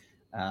of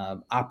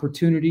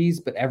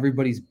opportunities, but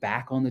everybody's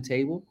back on the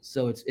table.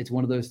 So it's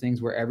one of those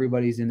things where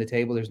everybody's in the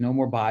table. There's no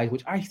more buys,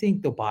 which I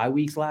think the bye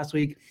weeks last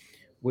week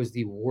was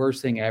the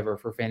worst thing ever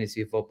for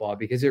fantasy football,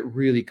 because it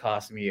really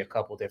cost me a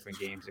couple different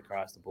games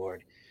across the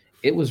board.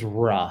 It was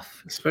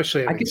rough.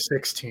 Especially having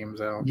 6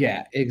 teams out.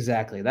 Yeah,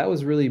 exactly. That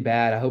was really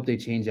bad. I hope they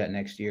change that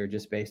next year,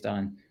 just based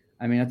on,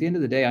 I mean, at the end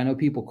of the day, I know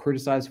people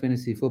criticize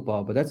fantasy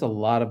football, but that's a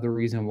lot of the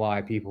reason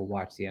why people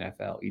watch the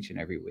NFL each and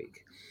every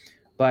week.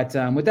 But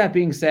with that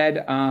being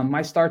said, my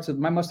must-starts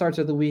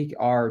of the week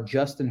are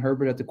Justin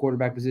Herbert at the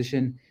quarterback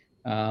position.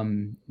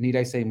 Need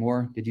I say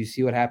more? Did you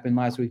see what happened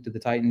last week to the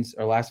Titans,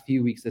 or last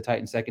few weeks, the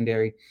Titans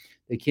secondary?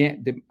 They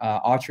can't,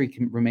 Autry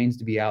remains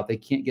to be out. They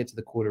can't get to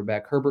the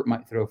quarterback. Herbert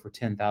might throw for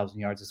 10,000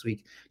 yards this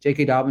week.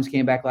 J.K. Dobbins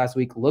came back last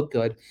week, looked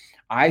good.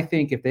 I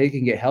think if they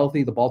can get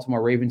healthy, the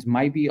Baltimore Ravens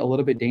might be a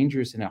little bit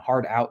dangerous and a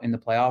hard out in the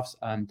playoffs.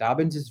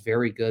 Dobbins is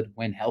very good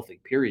when healthy,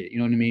 period. You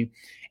know what I mean?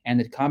 And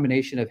the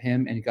combination of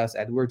him and Gus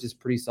Edwards is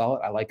pretty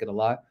solid. I like it a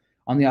lot.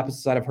 On the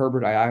opposite side of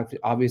Herbert, I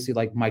obviously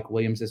like Mike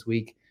Williams this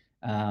week.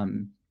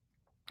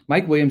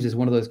 Mike Williams is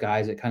one of those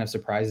guys that kind of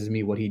surprises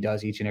me what he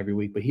does each and every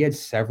week, but he had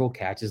several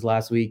catches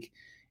last week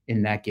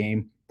in that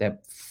game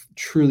that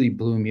truly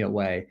blew me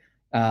away.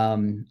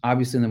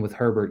 Obviously, then with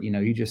Herbert,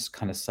 you just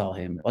kind of saw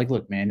him. Like,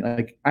 look, man,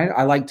 like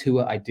I like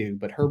Tua, I do,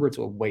 but Herbert's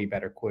a way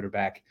better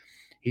quarterback.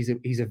 He's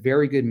a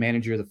very good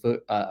manager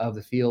of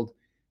the field.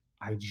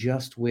 I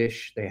just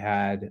wish they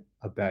had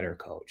a better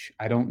coach.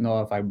 I don't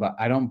know if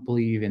I don't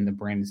believe in the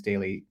Brandon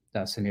Staley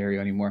scenario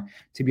anymore.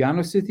 To be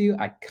honest with you,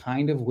 I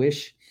kind of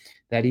wish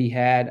that he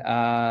had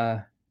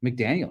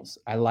McDaniels.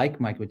 I like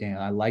Mike McDaniel.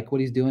 I like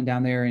what he's doing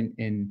down there in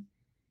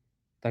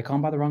did I call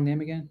him by the wrong name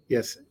again?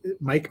 Yes.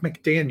 Mike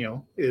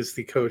McDaniel is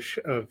the coach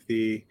of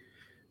the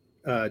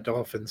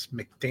Dolphins.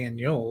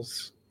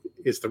 McDaniels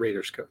is the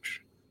Raiders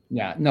coach.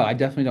 Yeah, no, I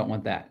definitely don't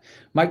want that.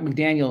 Mike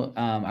McDaniel,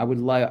 I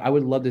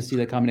would love to see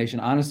that combination.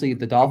 Honestly,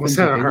 the Dolphins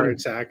had a heart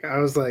attack. I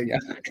was like,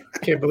 I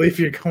can't believe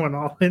you're going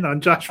all in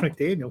on Josh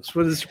McDaniels.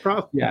 What is your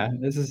problem? Yeah,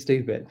 this is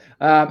stupid.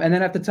 And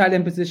then at the tight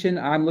end position,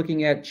 I'm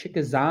looking at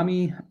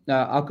Chikazami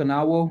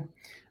Okinawa.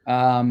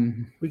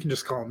 We can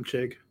just call him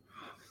Chig.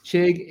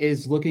 Chig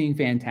is looking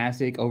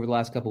fantastic over the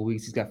last couple of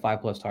weeks. He's got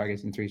 5+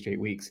 targets in 3 straight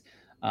weeks.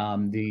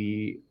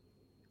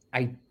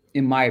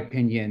 In my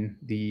opinion,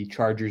 the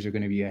Chargers are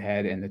going to be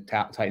ahead and the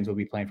Titans will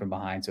be playing from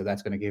behind. So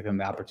that's going to give him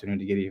the opportunity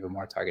to get even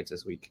more targets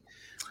this week.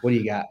 What do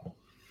you got?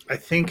 I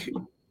think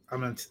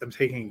I'm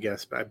taking a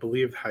guess, but I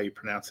believe how you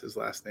pronounce his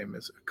last name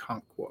is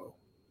Okonkwo,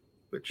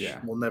 which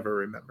we'll never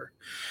remember.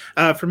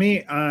 For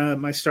me,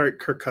 my start,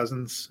 Kirk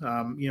Cousins.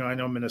 I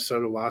know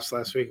Minnesota lost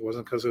last week. It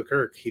wasn't because of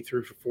Kirk. He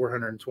threw for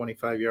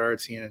 425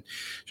 yards. He and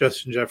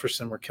Justin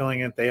Jefferson were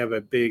killing it. They have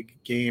a big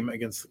game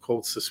against the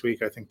Colts this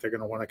week. I think they're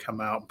going to want to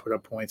come out and put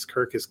up points.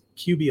 Kirk is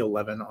QB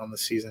 11 on the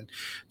season.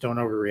 Don't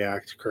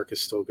overreact. Kirk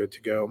is still good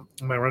to go.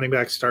 My running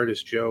back start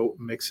is Joe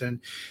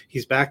Mixon.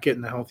 He's back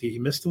getting healthy. He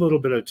missed a little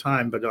bit of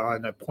time, but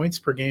on a points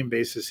per game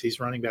basis, he's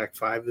running back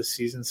 5 this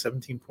season,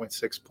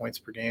 17.6 points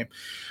per game.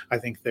 I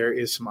think there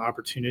is some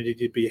opportunity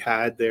to be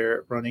had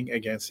there running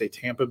against a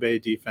Tampa Bay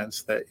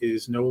defense that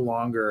is no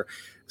longer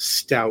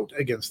stout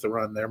against the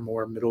run. They're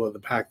more middle of the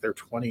pack. They're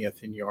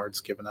 20th in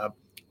yards given up.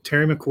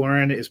 Terry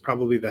McLaurin is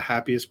probably the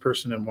happiest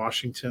person in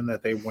Washington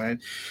that they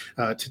went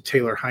to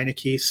Taylor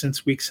Heineke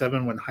since week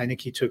 7 when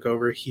Heineke took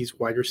over. He's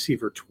wide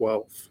receiver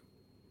 12.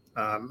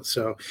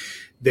 So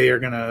they are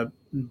going to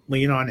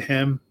lean on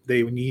him.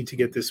 They need to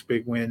get this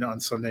big win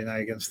on Sunday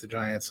night against the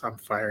Giants. I'm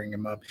firing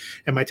him up.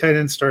 And my tight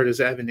end start is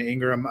Evan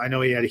Ingram. I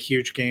know he had a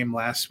huge game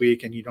last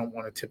week, and you don't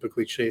want to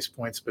typically chase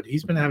points, but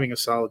he's been having a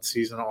solid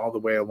season all the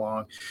way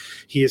along.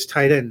 He is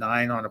tight end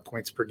 9 on a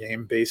points per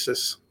game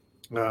basis.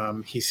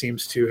 He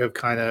seems to have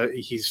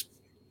he's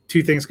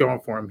two things going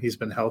for him. He's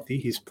been healthy.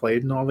 He's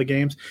played in all the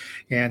games,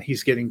 and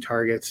he's getting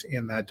targets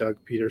in that Doug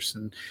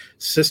Peterson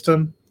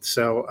system.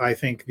 So I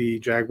think the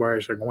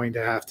Jaguars are going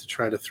to have to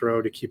try to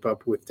throw to keep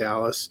up with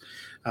Dallas,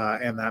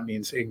 and that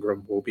means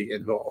Ingram will be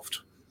involved.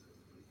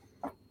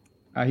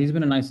 He's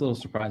been a nice little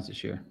surprise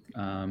this year.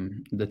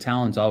 The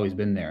talent's always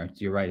been there.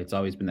 You're right. It's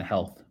always been the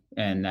health.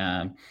 And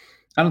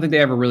I don't think they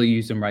ever really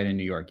used him right in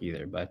New York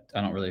either, but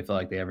I don't really feel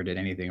like they ever did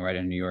anything right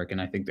in New York.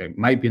 And I think they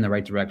might be in the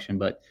right direction,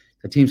 but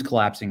the team's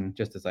collapsing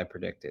just as I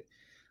predicted.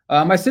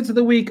 My sits of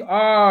the week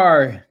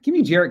are, give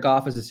me Jared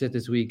Goff as a sit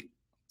this week.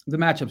 The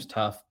matchup's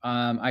tough.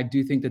 I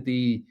do think that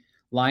the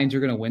Lions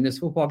are going to win this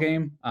football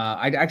game.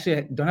 I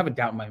actually don't have a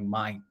doubt in my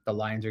mind the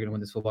Lions are going to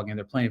win this football game.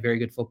 They're playing very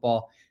good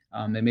football.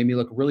 They made me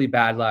look really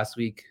bad last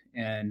week,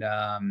 and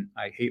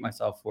I hate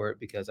myself for it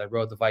because I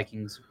rode the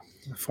Vikings.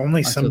 If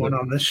only someone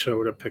on this show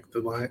would have picked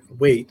the line.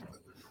 Wait.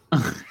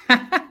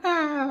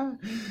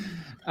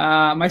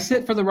 My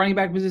sit for the running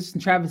back position,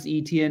 Travis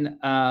Etienne.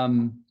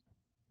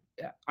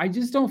 I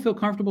just don't feel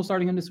comfortable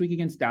starting him this week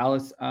against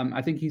Dallas.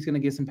 I think he's going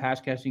to get some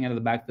pass catching out of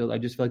the backfield. I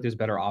just feel like there's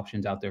better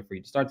options out there for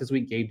you to start this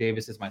week. Gabe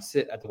Davis is my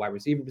sit at the wide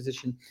receiver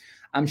position.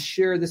 I'm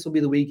sure this will be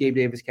the week Gabe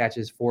Davis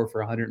catches 4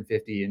 for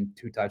 150 and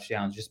 2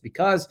 touchdowns just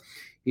because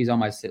he's on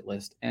my sit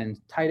list.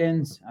 And tight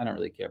ends, I don't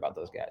really care about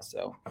those guys.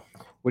 So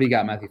what do you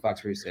got, Matthew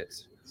Fox, for your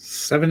sits?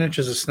 7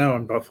 inches of snow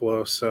in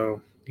Buffalo,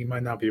 so you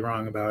might not be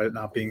wrong about it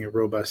not being a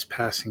robust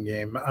passing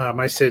game.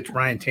 My sit,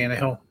 Ryan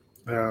Tannehill.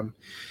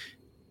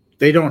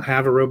 They don't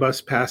have a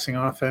robust passing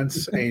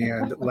offense,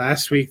 and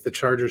last week the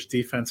Chargers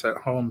defense at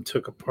home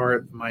took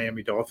apart the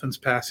Miami Dolphins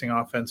passing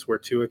offense, where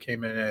Tua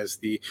came in as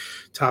the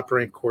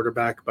top-ranked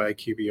quarterback by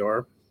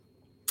QBR.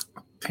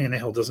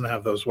 Tannehill doesn't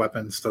have those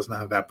weapons, doesn't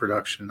have that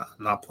production.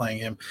 I'm not playing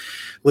him.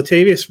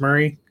 Latavius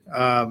Murray,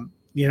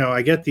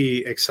 I get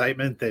the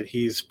excitement that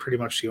he's pretty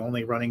much the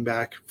only running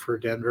back for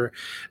Denver,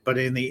 but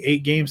in the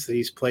 8 games that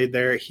he's played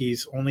there,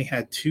 he's only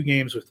had 2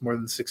 games with more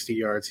than 60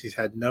 yards. He's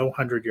had no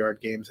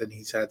 100-yard games, and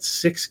he's had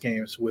 6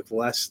 games with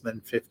less than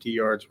 50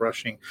 yards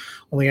rushing.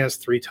 Only has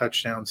 3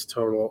 touchdowns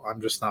total.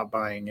 I'm just not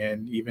buying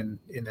in, even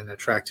in an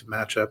attractive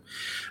matchup.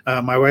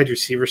 My wide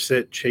receiver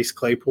sit, Chase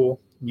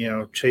Claypool.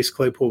 Chase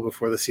Claypool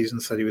before the season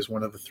said he was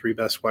one of the 3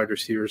 best wide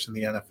receivers in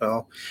the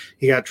NFL.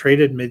 He got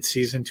traded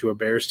midseason to a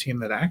Bears team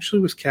that actually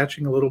was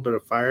catching a little bit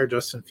of fire.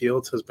 Justin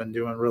Fields has been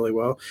doing really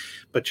well,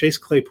 but Chase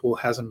Claypool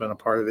hasn't been a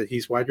part of it.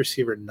 He's wide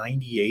receiver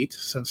 98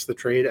 since the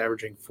trade,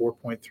 averaging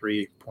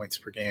 4.3 points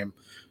per game.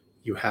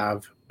 You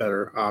have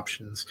better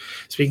options.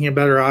 Speaking of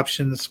better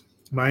options,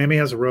 Miami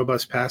has a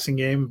robust passing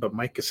game, but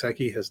Mike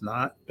Gesicki has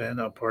not been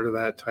a part of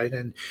that. Tight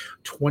end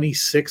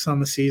 26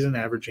 on the season,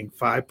 averaging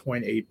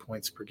 5.8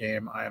 points per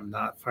game. I am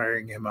not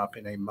firing him up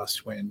in a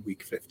must-win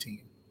Week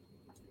 15.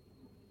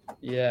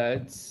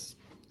 Yeah,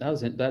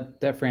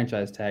 that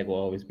franchise tag will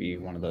always be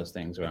one of those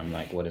things where I'm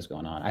like, what is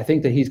going on? I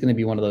think that he's going to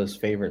be one of those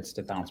favorites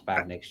to bounce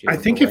back next year. I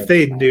think if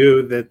they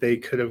knew that they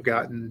could have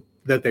gotten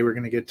that they were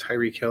going to get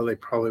Tyreek Hill, they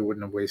probably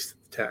wouldn't have wasted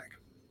the tag.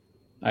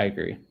 I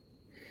agree.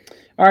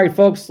 All right,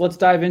 folks, let's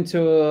dive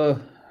into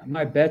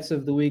my bets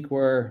of the week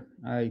where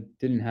I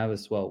didn't have a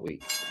swell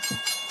week.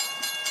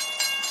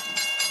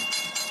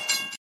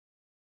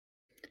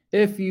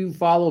 If you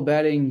follow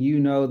betting, you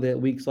know that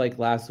weeks like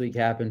last week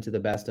happened to the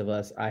best of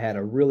us. I had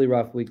a really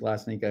rough week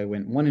last week. I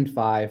went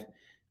 1-5.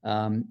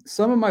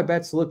 Some of my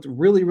bets looked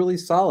really, really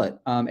solid.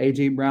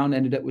 A.J. Brown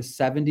ended up with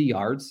 70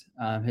 yards.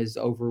 His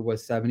over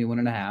was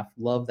 71.5.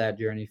 Love that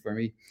journey for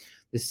me.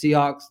 The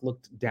Seahawks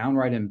looked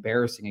downright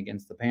embarrassing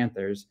against the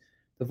Panthers.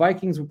 The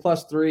Vikings were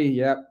 +3.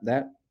 Yep,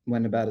 that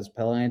went about as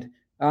planned.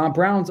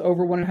 Browns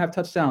over 1.5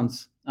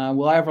 touchdowns.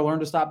 Will I ever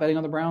learn to stop betting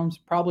on the Browns?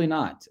 Probably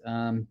not.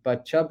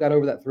 But Chubb got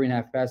over that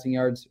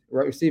 3.5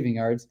 receiving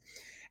yards.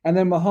 And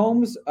then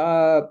Mahomes,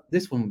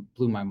 this one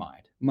blew my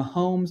mind.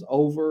 Mahomes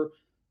over,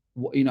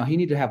 he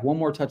needed to have one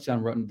more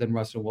touchdown than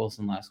Russell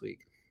Wilson last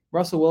week.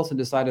 Russell Wilson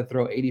decided to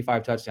throw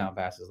 85 touchdown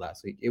passes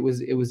last week. It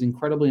was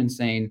incredibly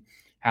insane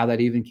how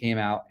that even came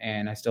out,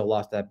 and I still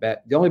lost that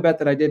bet. The only bet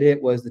that I did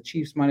hit was the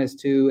Chiefs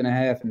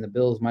 -2.5 and the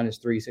Bills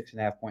 -3,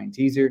 6.5 point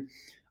teaser.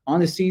 On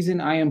the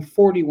season, I am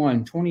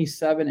 41,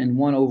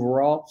 27-1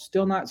 overall.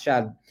 Still not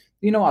shattered.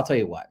 I'll tell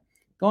you what.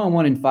 Going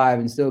 1-5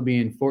 and still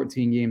being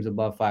 14 games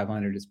above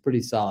 500 is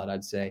pretty solid,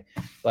 I'd say.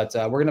 But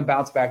we're going to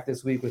bounce back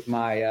this week with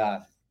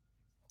my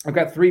I've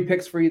got 3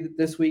 picks for you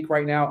this week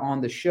right now on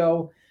the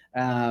show.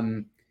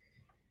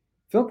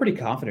 Feel pretty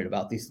confident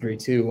about these three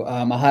too.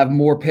 I'll have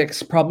more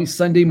picks probably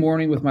Sunday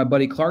morning with my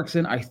buddy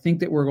Clarkson. I think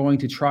that we're going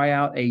to try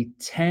out a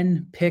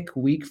 10-pick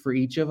week for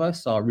each of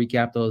us. So I'll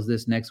recap those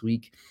this next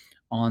week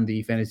on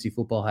the Fantasy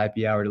Football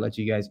Happy Hour to let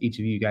you guys, each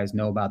of you guys,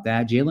 know about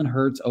that. Jalen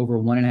Hurts over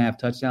 1.5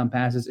 touchdown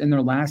passes. In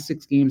their last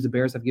 6 games, the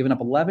Bears have given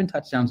up 11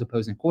 touchdowns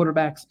opposing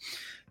quarterbacks.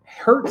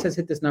 Hurts has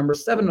hit this number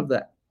 7 of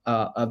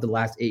the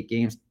last 8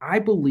 games. I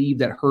believe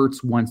that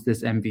Hurts wants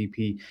this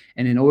MVP.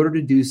 And in order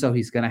to do so,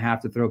 he's going to have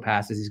to throw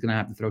passes. He's going to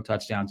have to throw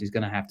touchdowns. He's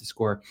going to have to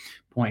score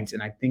points.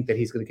 And I think that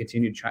he's going to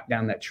continue to track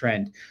down that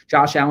trend.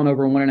 Josh Allen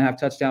over 1.5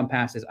 touchdown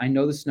passes. I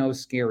know the snow is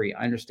scary.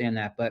 I understand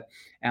that. But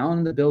Allen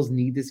and the Bills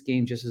need this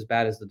game just as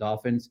bad as the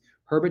Dolphins.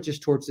 Herbert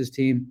just torched his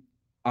team.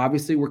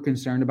 Obviously, we're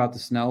concerned about the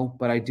snow,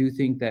 but I do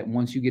think that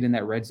once you get in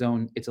that red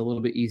zone, it's a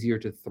little bit easier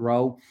to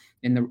throw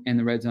in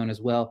the red zone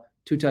as well.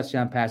 2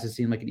 touchdown passes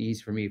seem like an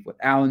ease for me with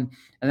Allen.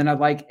 And then I'd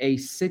like a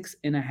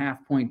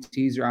 6.5 point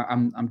teaser.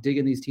 I'm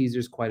digging these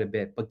teasers quite a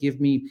bit, but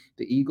give me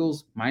the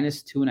Eagles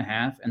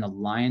 -2.5 and the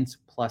Lions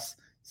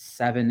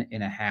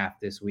 +7.5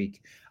 this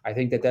week. I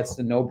think that that's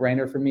the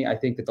no-brainer for me. I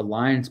think that the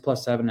Lions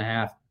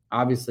 +7.5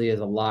 obviously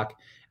is a lock.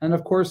 And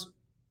of course,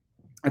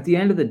 at the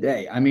end of the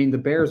day, I mean, the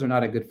Bears are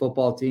not a good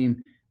football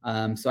team.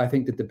 So I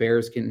think that the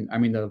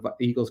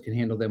Eagles can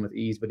handle them with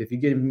ease. But if you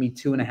give me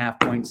 2.5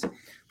 points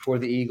for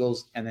the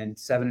Eagles and then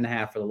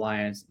 7.5 for the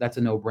Lions, that's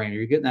a no-brainer.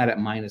 You're getting that at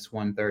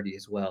 -130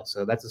 as well.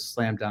 So that's a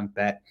slam dunk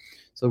bet.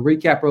 So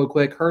recap real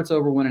quick. Hurts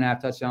over 1.5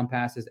 touchdown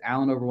passes,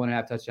 Allen over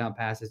 1.5 touchdown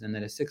passes, and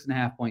then a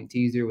 6.5 point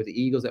teaser with the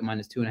Eagles at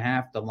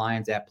 -2.5, the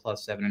Lions at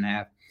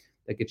 +7.5.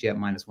 That gets you at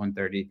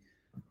 -130.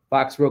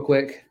 Fox, real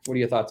quick, what are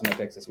your thoughts on my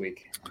picks this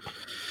week?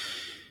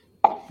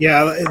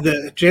 Yeah,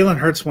 the Jalen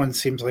Hurts one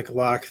seems like a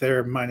lock.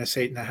 They're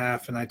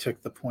 -8.5, and I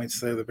took the points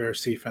there. The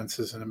Bears defense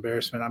is an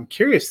embarrassment. I'm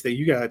curious that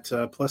you got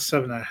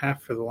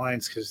 +7.5 for the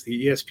Lions, because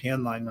the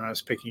ESPN line when I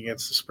was picking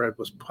against the spread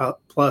was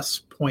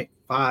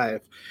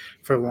 +0.5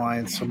 for the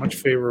Lions, so much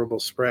favorable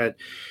spread.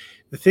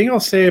 The thing I'll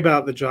say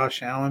about the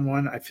Josh Allen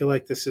one, I feel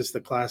like this is the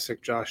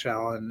classic Josh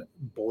Allen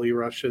bully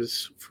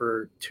rushes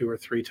for 2 or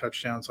 3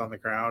 touchdowns on the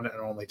ground and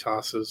only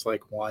tosses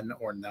like 1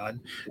 or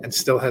none, and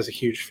still has a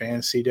huge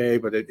fantasy day,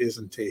 but it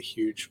isn't a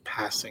huge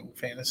passing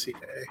fantasy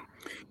day.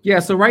 Yeah,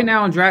 so right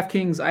now on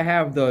DraftKings, I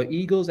have the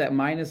Eagles at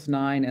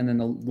 -9 and then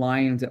the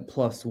Lions at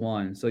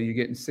 +1. So you're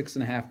getting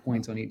 6.5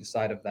 points on each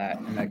side of that,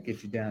 and that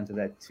gets you down to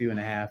that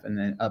 2.5 and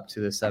then up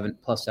to the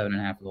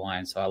 +7.5 of the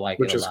Lions. So I like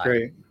it a lot. Which is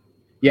great.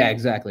 Yeah,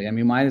 exactly. I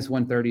mean,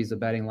 -130 is the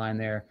betting line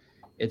there.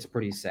 It's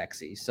pretty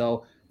sexy.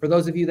 So for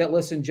those of you that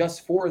listen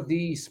just for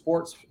the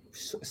sports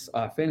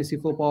fantasy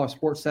football or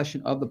sports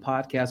session of the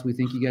podcast, we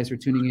thank you guys for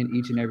tuning in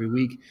each and every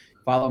week.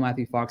 Follow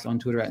Matthew Fox on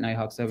Twitter at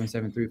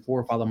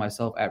Nighthawk7734. Follow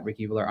myself at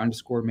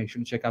 @RickyVillar_. Make sure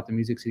to check out the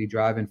Music City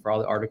Drive-In for all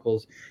the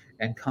articles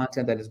and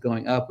content that is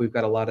going up. We've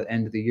got a lot of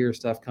end of the year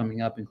stuff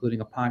coming up,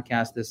 including a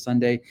podcast this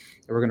Sunday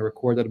that we're going to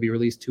record that'll be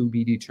released to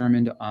be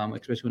determined,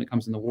 especially when it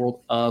comes in the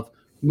world of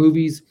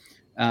movies.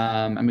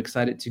 I'm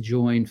excited to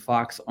join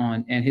Fox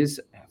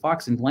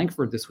Fox in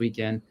Blankford this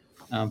weekend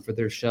for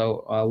their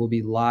show. We'll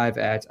be live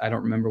at, I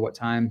don't remember what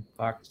time.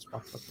 Fox.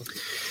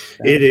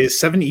 It is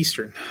 7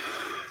 Eastern.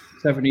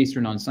 7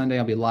 Eastern on Sunday.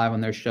 I'll be live on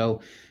their show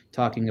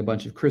talking a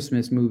bunch of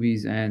Christmas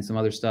movies and some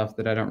other stuff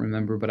that I don't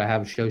remember, but I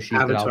have a show sheet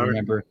that I'll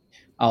remember.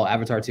 Oh,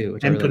 Avatar 2.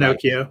 And really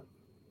Pinocchio.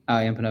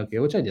 And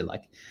Pinocchio, which I did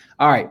like.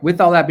 All right. With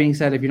all that being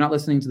said, if you're not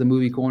listening to the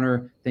Movie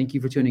Corner, thank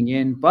you for tuning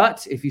in.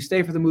 But if you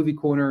stay for the Movie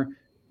Corner,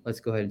 let's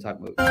go ahead and talk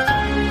movies.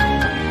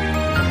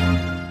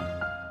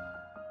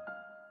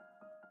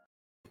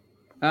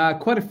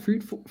 Quite a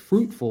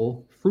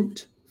fruitful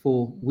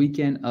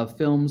weekend of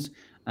films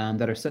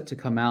that are set to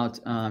come out.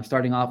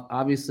 Starting off,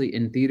 obviously,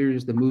 in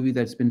theaters, the movie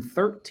that's been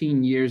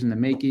 13 years in the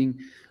making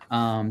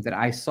that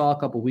I saw a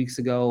couple weeks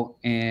ago.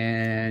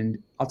 And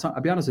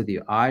I'll be honest with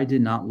you, I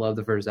did not love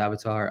the first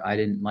Avatar. I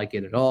didn't like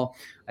it at all.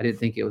 I didn't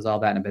think it was all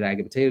that in a bag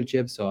of potato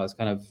chips. So I was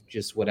kind of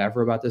just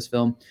whatever about this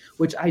film,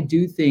 which I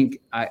do think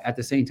at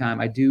the same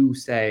time, I do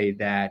say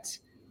that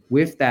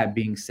with that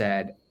being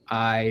said,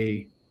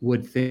 I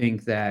would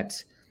think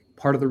that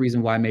part of the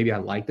reason why maybe I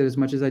liked it as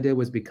much as I did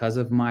was because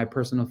of my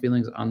personal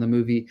feelings on the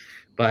movie.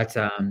 But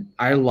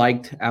I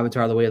liked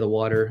Avatar: The Way of the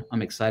Water.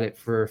 I'm excited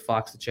for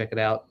Fox to check it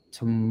out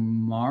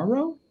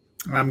tomorrow.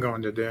 I'm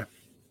going to do.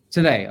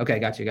 Today. Okay,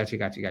 got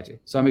you.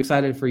 So I'm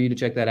excited for you to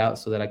check that out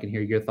so that I can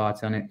hear your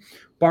thoughts on it.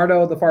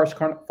 Bardo, The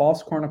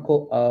False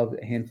Chronicle of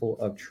a Handful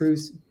of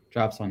Truths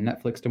drops on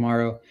Netflix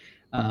tomorrow.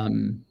 A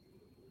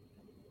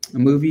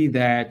movie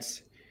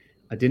that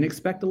I didn't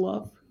expect to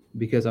love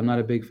because I'm not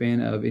a big fan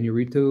of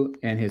Inarritu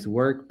and his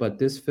work, but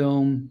this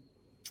film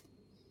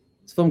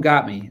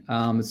got me.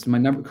 It's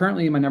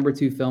currently my number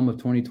 2 film of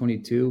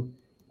 2022.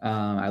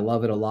 I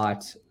love it a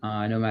lot.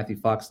 I know Matthew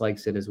Fox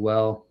likes it as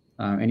well.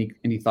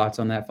 Any thoughts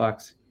on that,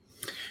 Fox?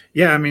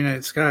 Yeah, I mean,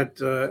 it's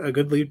got a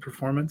good lead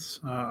performance.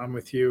 I'm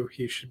with you.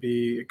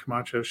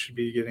 Camacho should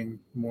be getting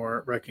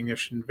more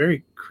recognition.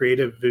 Very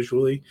creative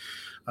visually,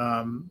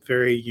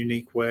 very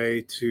unique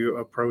way to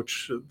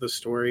approach the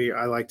story.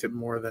 I liked it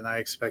more than I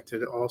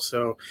expected.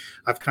 Also,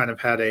 I've kind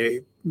of had a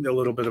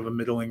little bit of a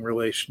middling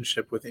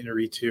relationship with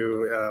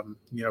Inarritu.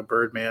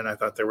 Birdman, I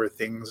thought there were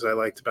things I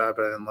liked about it,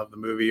 but I didn't love the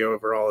movie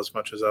overall as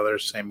much as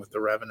others. Same with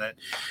The Revenant.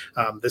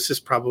 This is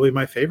probably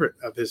my favorite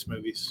of his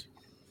movies.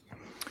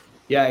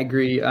 Yeah, I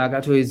agree.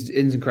 Gato is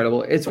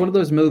incredible. It's one of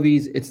those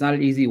movies. It's not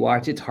an easy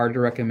watch. It's hard to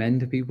recommend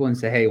to people and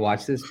say, "Hey,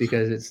 watch this,"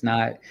 because it's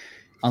not,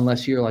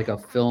 unless you're like a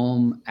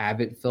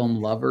avid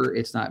film lover.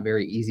 It's not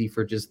very easy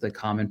for just the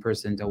common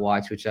person to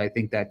watch, which I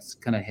think that's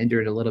kind of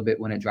hindered a little bit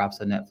when it drops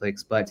on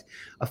Netflix. But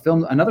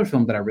another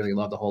film that I really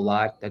loved a whole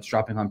lot that's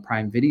dropping on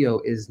Prime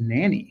Video is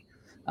Nanny.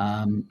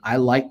 I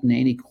liked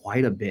Nanny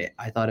quite a bit.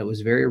 I thought it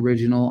was very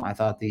original. I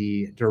thought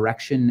the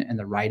direction and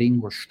the writing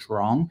were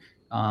strong.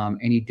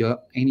 Annie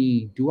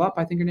Duop,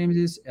 I think her name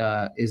is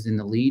in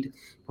the lead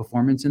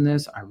performance in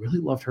this. I really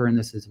loved her in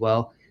this as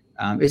well.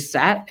 It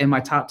sat in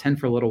my top 10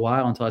 for a little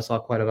while until I saw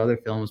quite a few other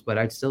films, but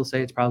I'd still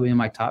say it's probably in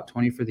my top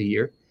 20 for the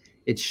year.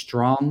 It's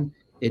strong.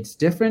 It's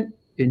different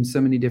in so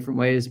many different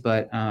ways,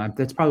 but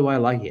that's probably why I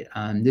like it.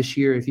 This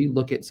year, if you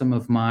look at some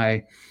of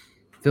my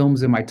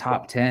films in my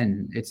top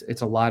 10,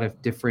 it's a lot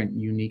of different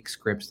unique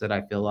scripts that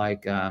I feel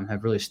like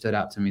have really stood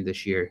out to me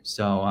this year.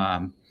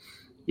 So,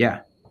 yeah.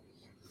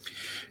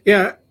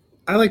 Yeah,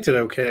 I liked it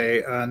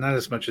okay. Not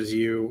as much as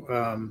you.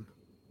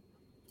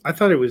 I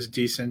thought it was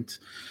decent.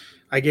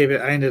 I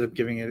ended up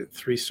giving it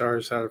 3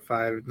 stars out of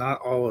 5.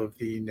 Not all of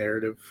the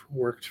narrative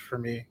worked for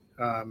me.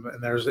 And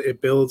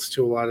it builds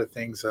to a lot of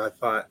things that I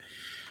thought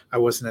I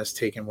wasn't as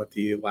taken with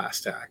the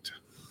last act.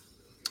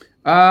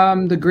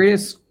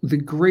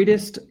 The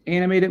greatest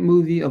animated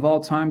movie of all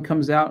time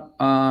comes out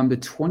the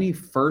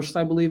 21st,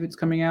 I believe it's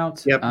coming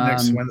out. Yep,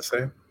 next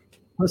Wednesday.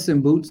 Puss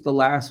in Boots: The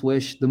Last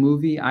Wish, the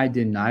movie, I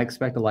did not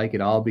expect to like it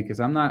all because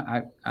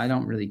I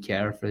don't really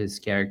care for his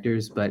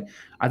characters, but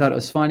I thought it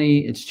was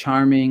funny. It's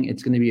charming.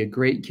 It's going to be a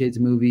great kids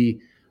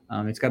movie.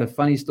 It's got a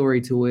funny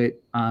story to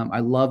it. I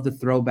love the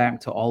throwback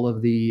to all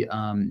of the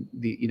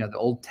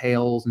old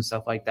tales and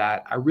stuff like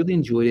that. I really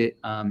enjoyed it.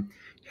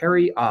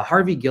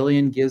 Harvey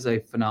Gillian gives a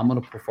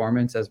phenomenal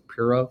performance as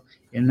Puro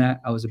in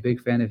that. I was a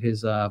big fan of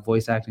his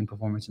voice acting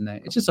performance in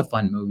that. It's just a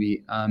fun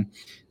movie.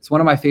 It's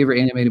one of my favorite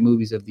animated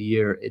movies of the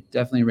year. It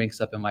definitely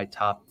ranks up in my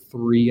top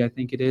 3, I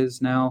think it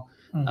is now,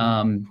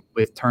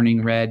 with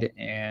Turning Red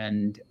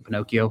and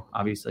Pinocchio,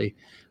 obviously.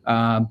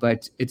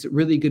 But it's a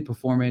really good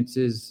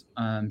performances,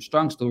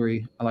 strong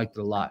story. I liked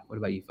it a lot. What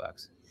about you,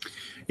 Fox?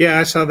 Yeah,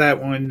 I saw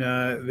that one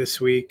this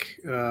week.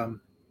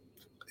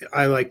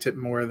 I liked it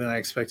more than I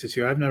expected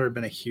to. I've never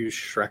been a huge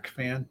Shrek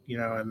fan,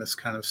 and this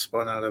kind of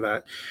spun out of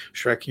that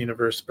Shrek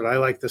universe, but I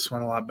like this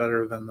one a lot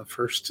better than the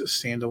first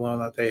standalone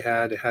that they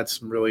had. It had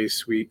some really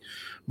sweet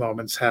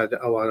moments, had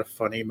a lot of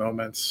funny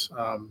moments,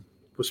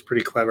 was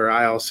pretty clever.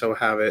 I also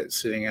have it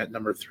sitting at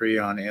number 3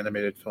 on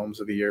animated films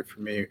of the year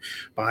for me,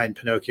 behind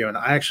Pinocchio, and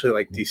I actually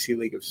like DC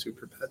League of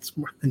Super Pets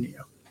more than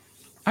you.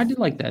 I did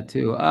like that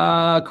too.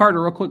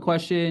 Carter, real quick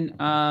question.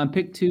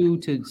 Pick 2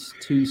 to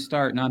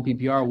start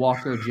non-PPR,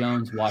 Walker,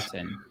 Jones,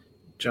 Watson.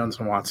 Jones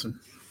and Watson.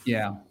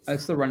 Yeah,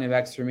 that's the running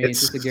backs for me.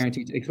 It's just a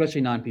guarantee, especially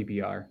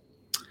non-PPR.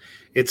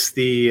 It's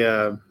the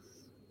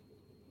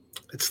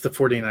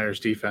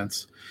 49ers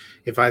defense.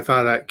 If I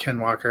thought that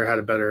Ken Walker had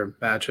a better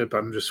matchup,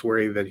 I'm just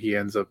worried that he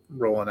ends up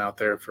rolling out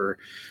there for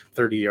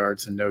 30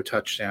 yards and no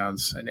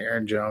touchdowns, and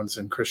Aaron Jones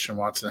and Christian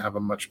Watson have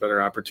a much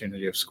better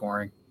opportunity of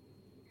scoring.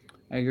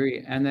 I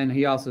agree. And then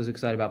he also is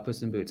excited about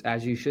Puss in Boots,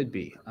 as you should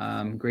be.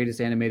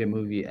 Greatest animated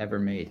movie ever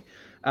made.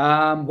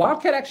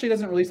 Wildcat actually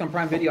doesn't release on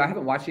Prime Video. I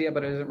haven't watched it yet,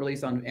 but it doesn't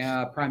release on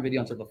Prime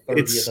Video until the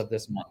 30th of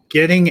this month.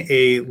 Getting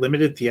a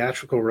limited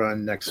theatrical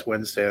run next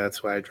Wednesday.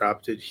 That's why I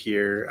dropped it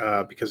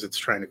here, because it's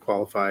trying to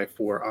qualify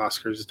for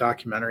Oscars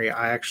documentary.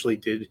 I actually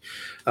did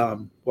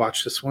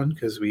watch this one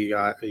because we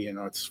got,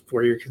 it's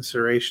for your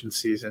consideration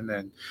season,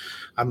 and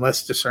I'm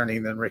less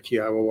discerning than Ricky.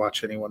 I will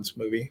watch anyone's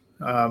movie.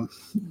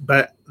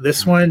 But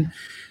this one,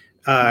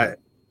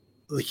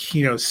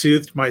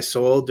 soothed my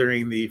soul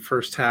during the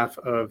first half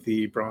of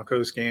the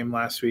Broncos game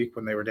last week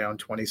when they were down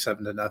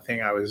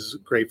 27-0. I was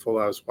grateful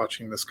I was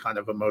watching this kind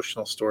of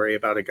emotional story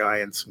about a guy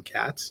and some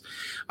cats.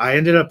 I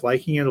ended up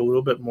liking it a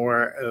little bit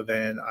more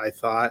than I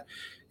thought.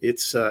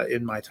 It's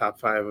in my top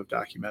 5 of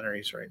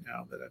documentaries right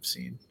now that I've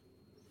seen.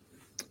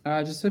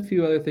 Just a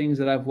few other things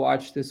that I've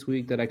watched this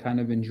week that I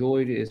kind of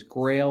enjoyed is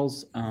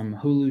Grails,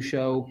 Hulu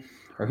show.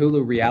 Or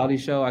Hulu reality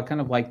show. I kind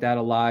of like that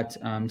a lot.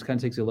 It kind of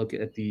takes a look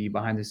at the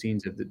behind the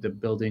scenes of the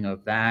building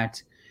of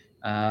that.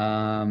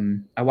 I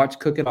watched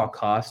Cook at All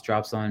Costs,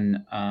 drops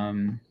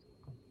on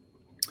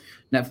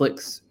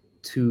Netflix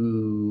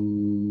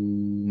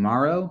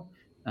tomorrow.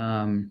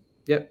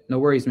 Yep, no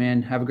worries,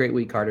 man. Have a great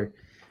week, Carter.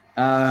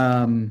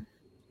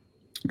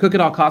 Cook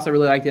at All Costs, I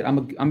really liked it.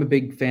 I'm a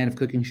big fan of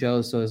cooking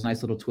shows, so it's a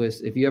nice little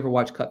twist. If you ever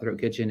watch Cutthroat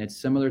Kitchen, it's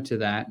similar to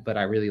that, but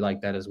I really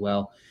like that as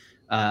well.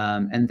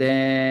 And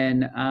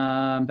then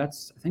I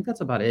think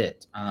that's about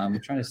it. I'm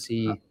trying to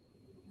see.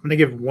 I'm going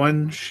to give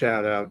one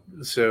shout out.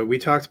 So we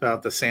talked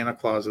about the Santa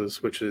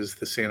Clauses, which is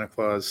the Santa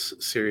Claus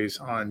series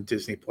on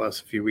Disney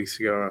Plus a few weeks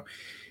ago.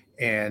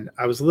 And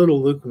I was a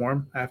little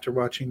lukewarm after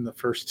watching the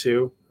first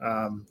two.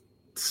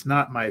 It's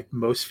not my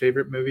most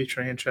favorite movie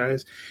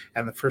franchise.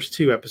 And the first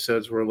two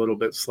episodes were a little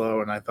bit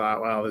slow. And I thought,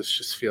 well, this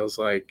just feels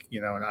like,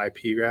 an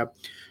IP grab.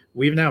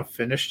 We've now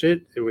finished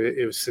it. It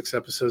was 6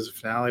 episodes. The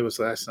finale was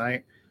last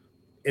night.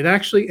 It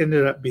actually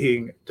ended up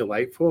being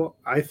delightful.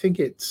 I think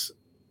it's,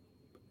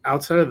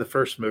 outside of the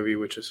first movie,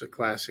 which is a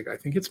classic, I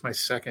think it's my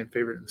second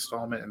favorite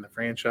installment in the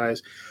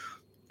franchise.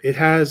 It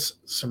has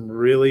some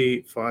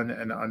really fun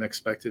and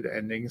unexpected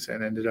endings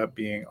and ended up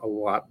being a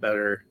lot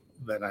better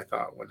than I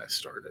thought when I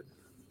started.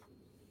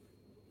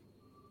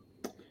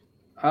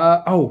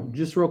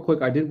 Just real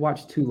quick, I did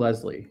watch To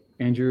Leslie.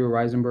 Andrea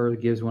Riseborough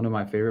gives one of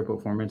my favorite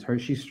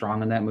performances. She's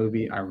strong in that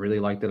movie. I really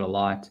liked it a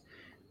lot.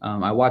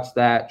 I watched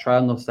that.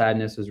 Triangle of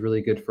Sadness was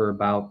really good for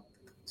about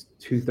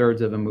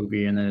 2/3 of a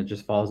movie, and then it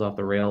just falls off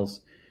the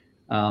rails.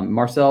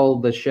 Marcel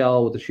the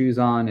Shell with the Shoes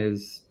On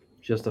is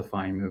just a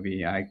fine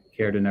movie. I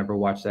care to never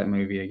watch that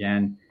movie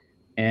again.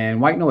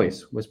 And White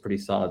Noise was pretty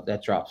solid.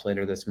 That drops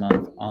later this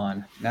month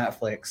on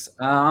Netflix.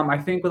 I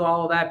think with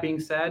all of that being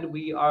said,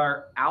 we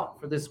are out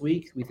for this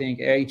week. We thank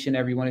each and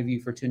every one of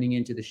you for tuning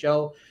into the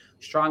show.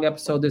 Strong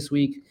episode this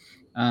week.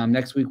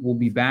 Next week, we'll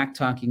be back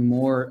talking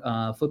more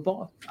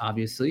football,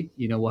 obviously.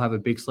 We'll have a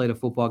big slate of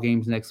football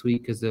games next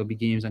week because there'll be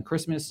games on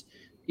Christmas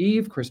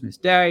Eve, Christmas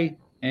Day,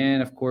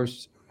 and, of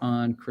course,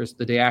 on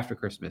the day after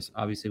Christmas,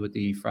 obviously with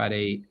the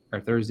Friday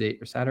or Thursday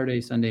or Saturday,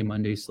 Sunday,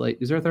 Monday slate.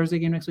 Is there a Thursday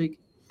game next week?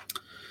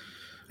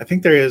 I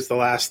think there is, the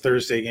last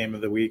Thursday game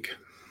of the week.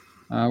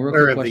 Real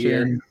quick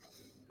question.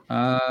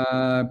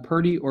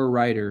 Purdy or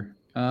Ryder?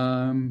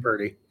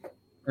 Purdy.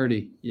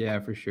 Purdy, yeah,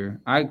 for sure.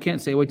 I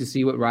can't wait to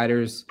see what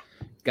Ryder's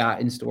got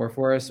in store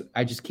for us.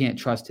 I just can't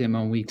trust him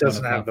on week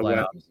doesn't one. Have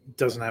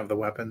doesn't have the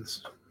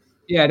weapons.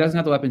 Yeah, it doesn't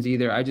have the weapons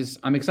either.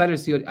 I'm excited to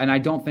see it, and I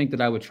don't think that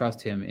I would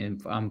trust him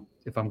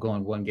if I'm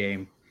going one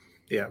game.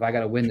 Yeah. If I got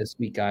to win this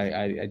week,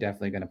 I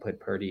definitely going to put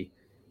Purdy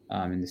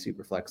in the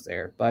super flex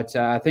there. But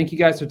thank you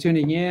guys for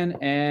tuning in,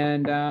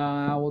 and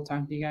we'll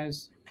talk to you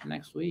guys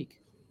next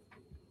week.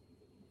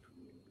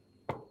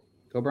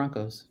 Go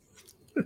Broncos.